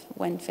enough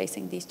when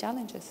facing these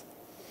challenges.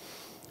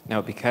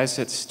 Now, because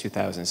it's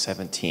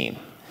 2017,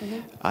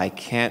 I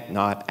can't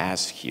not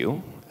ask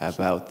you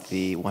about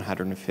the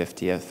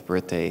 150th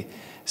birthday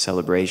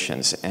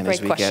celebrations. And Great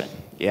as we question.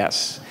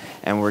 yes,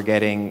 and we're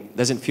getting,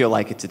 doesn't feel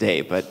like it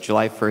today, but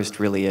July 1st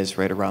really is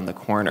right around the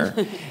corner.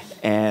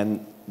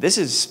 And this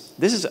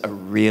is a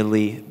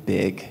really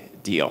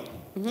big deal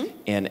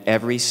in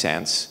every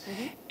sense.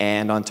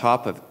 And on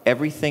top of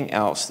everything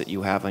else that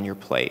you have on your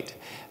plate,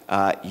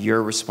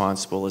 you're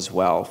responsible as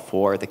well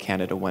for the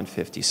Canada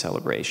 150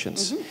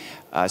 celebrations.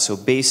 So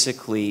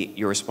basically,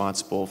 you're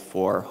responsible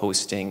for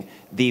hosting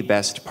the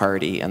best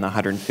party in the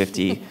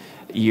 150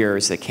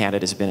 years that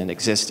Canada's been in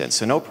existence.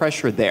 So no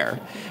pressure there.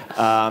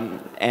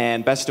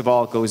 And best of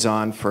all, it goes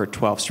on for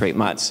 12 straight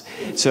months.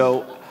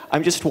 So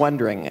I'm just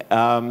wondering,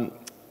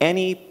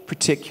 any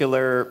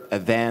particular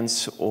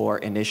events or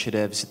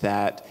initiatives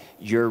that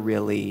you're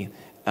really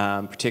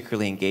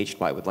particularly engaged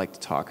by, would like to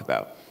talk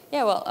about?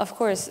 Yeah, well, of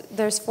course,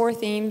 there's 4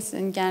 themes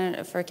in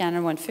Canada for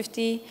Canada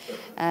 150.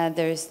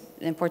 There's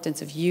the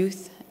importance of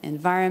youth,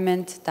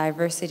 environment,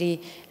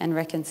 diversity, and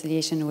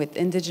reconciliation with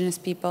Indigenous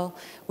people.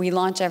 We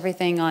launch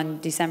everything on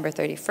December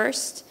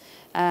 31st.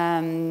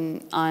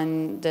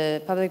 On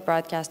the public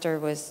broadcaster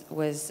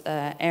was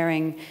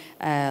airing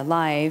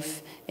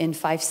live in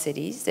 5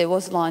 cities. It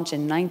was launched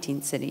in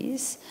 19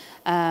 cities.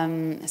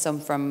 So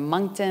from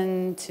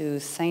Moncton to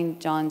St.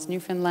 John's,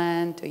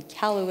 Newfoundland, to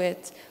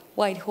Iqaluit,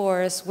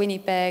 Whitehorse,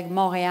 Winnipeg,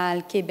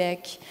 Montreal,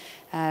 Quebec,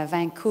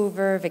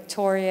 Vancouver,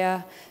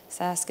 Victoria,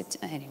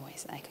 Saskatoon.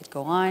 Anyways, I could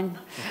go on.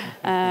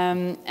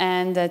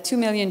 And 2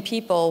 million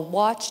people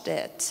watched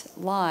it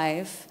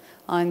live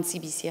on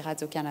CBC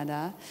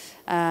Radio-Canada.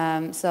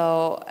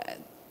 So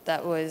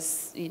that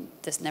was,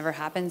 this never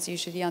happens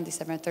usually on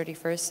December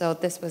 31st, so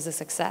this was a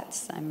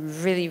success.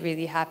 I'm really,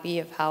 really happy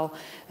of how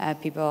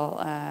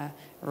people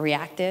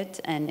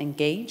reacted and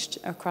engaged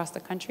across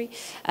the country.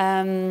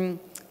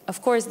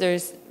 Of course,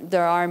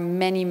 there are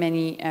many,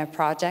 many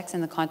projects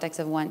in the context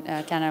of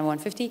Canada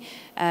 150.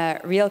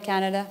 Real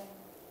Canada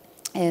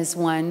is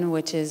one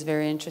which is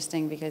very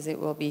interesting because it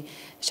will be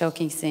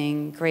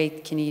showcasing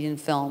great Canadian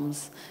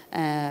films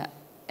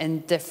in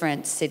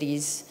different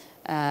cities,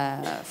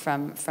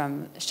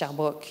 from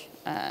Sherbrooke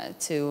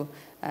to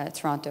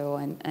Toronto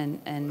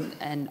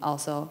and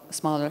also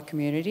smaller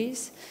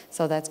communities.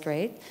 So that's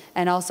great.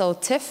 And also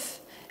TIFF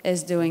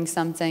is doing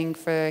something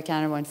for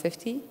Canada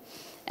 150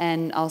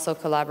 and also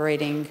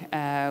collaborating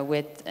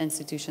with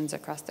institutions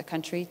across the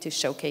country to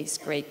showcase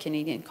great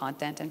Canadian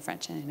content in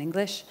French and in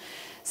English.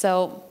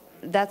 So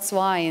that's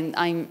why, and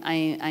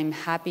I'm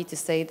happy to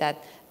say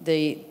that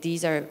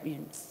these are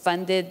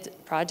funded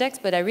projects,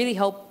 but I really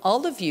hope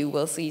all of you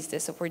will seize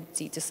this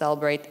opportunity to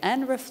celebrate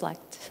and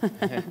reflect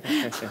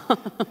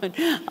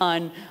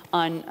on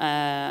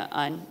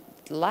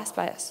the last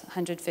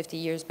 150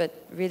 years,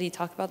 but really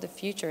talk about the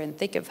future and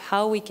think of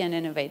how we can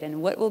innovate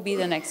and what will be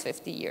the next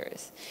 50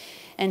 years.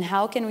 And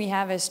how can we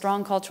have a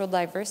strong cultural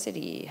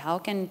diversity? How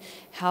can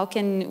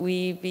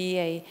we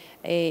be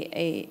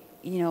a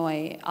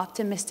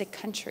optimistic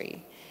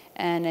country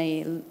and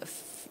a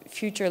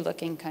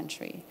future-looking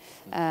country?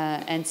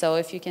 And so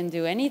if you can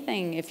do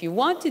anything, if you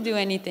want to do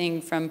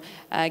anything from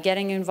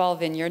getting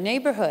involved in your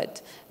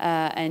neighborhood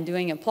and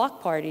doing a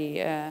block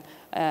party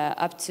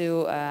up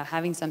to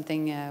having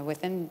something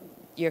within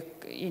your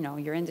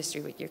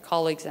industry with your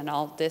colleagues and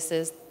all, this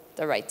is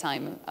the right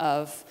time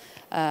of,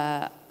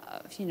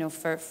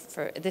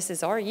 this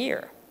is our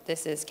year.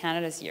 This is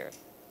Canada's year.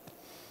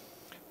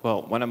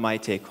 Well, one of my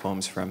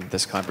take-homes from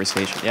this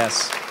conversation,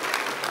 yes.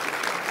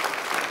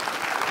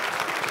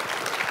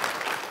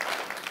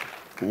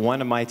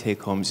 One of my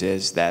take-homes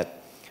is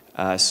that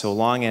so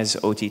long as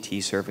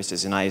OTT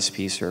services and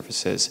ISP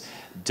services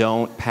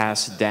don't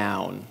pass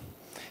down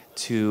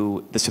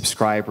to the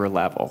subscriber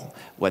level,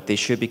 what they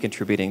should be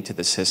contributing to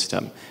the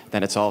system,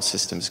 then it's all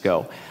systems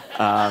go.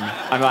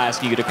 I'm not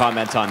asking you to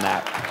comment on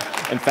that.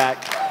 In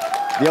fact,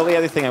 the only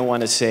other thing I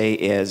want to say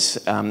is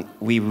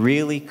we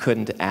really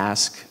couldn't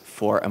ask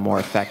for a more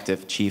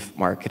effective Chief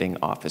Marketing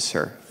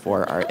Officer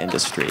for our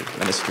industry,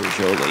 Minister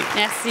Joly.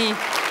 Merci.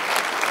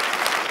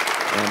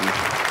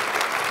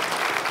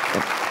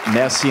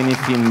 Merci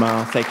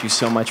infiniment. Thank you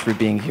so much for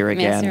being here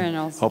again. Merci,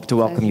 Reynolds. Hope to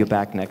welcome you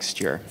back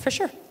next year. For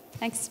sure.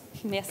 Thanks.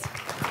 Merci.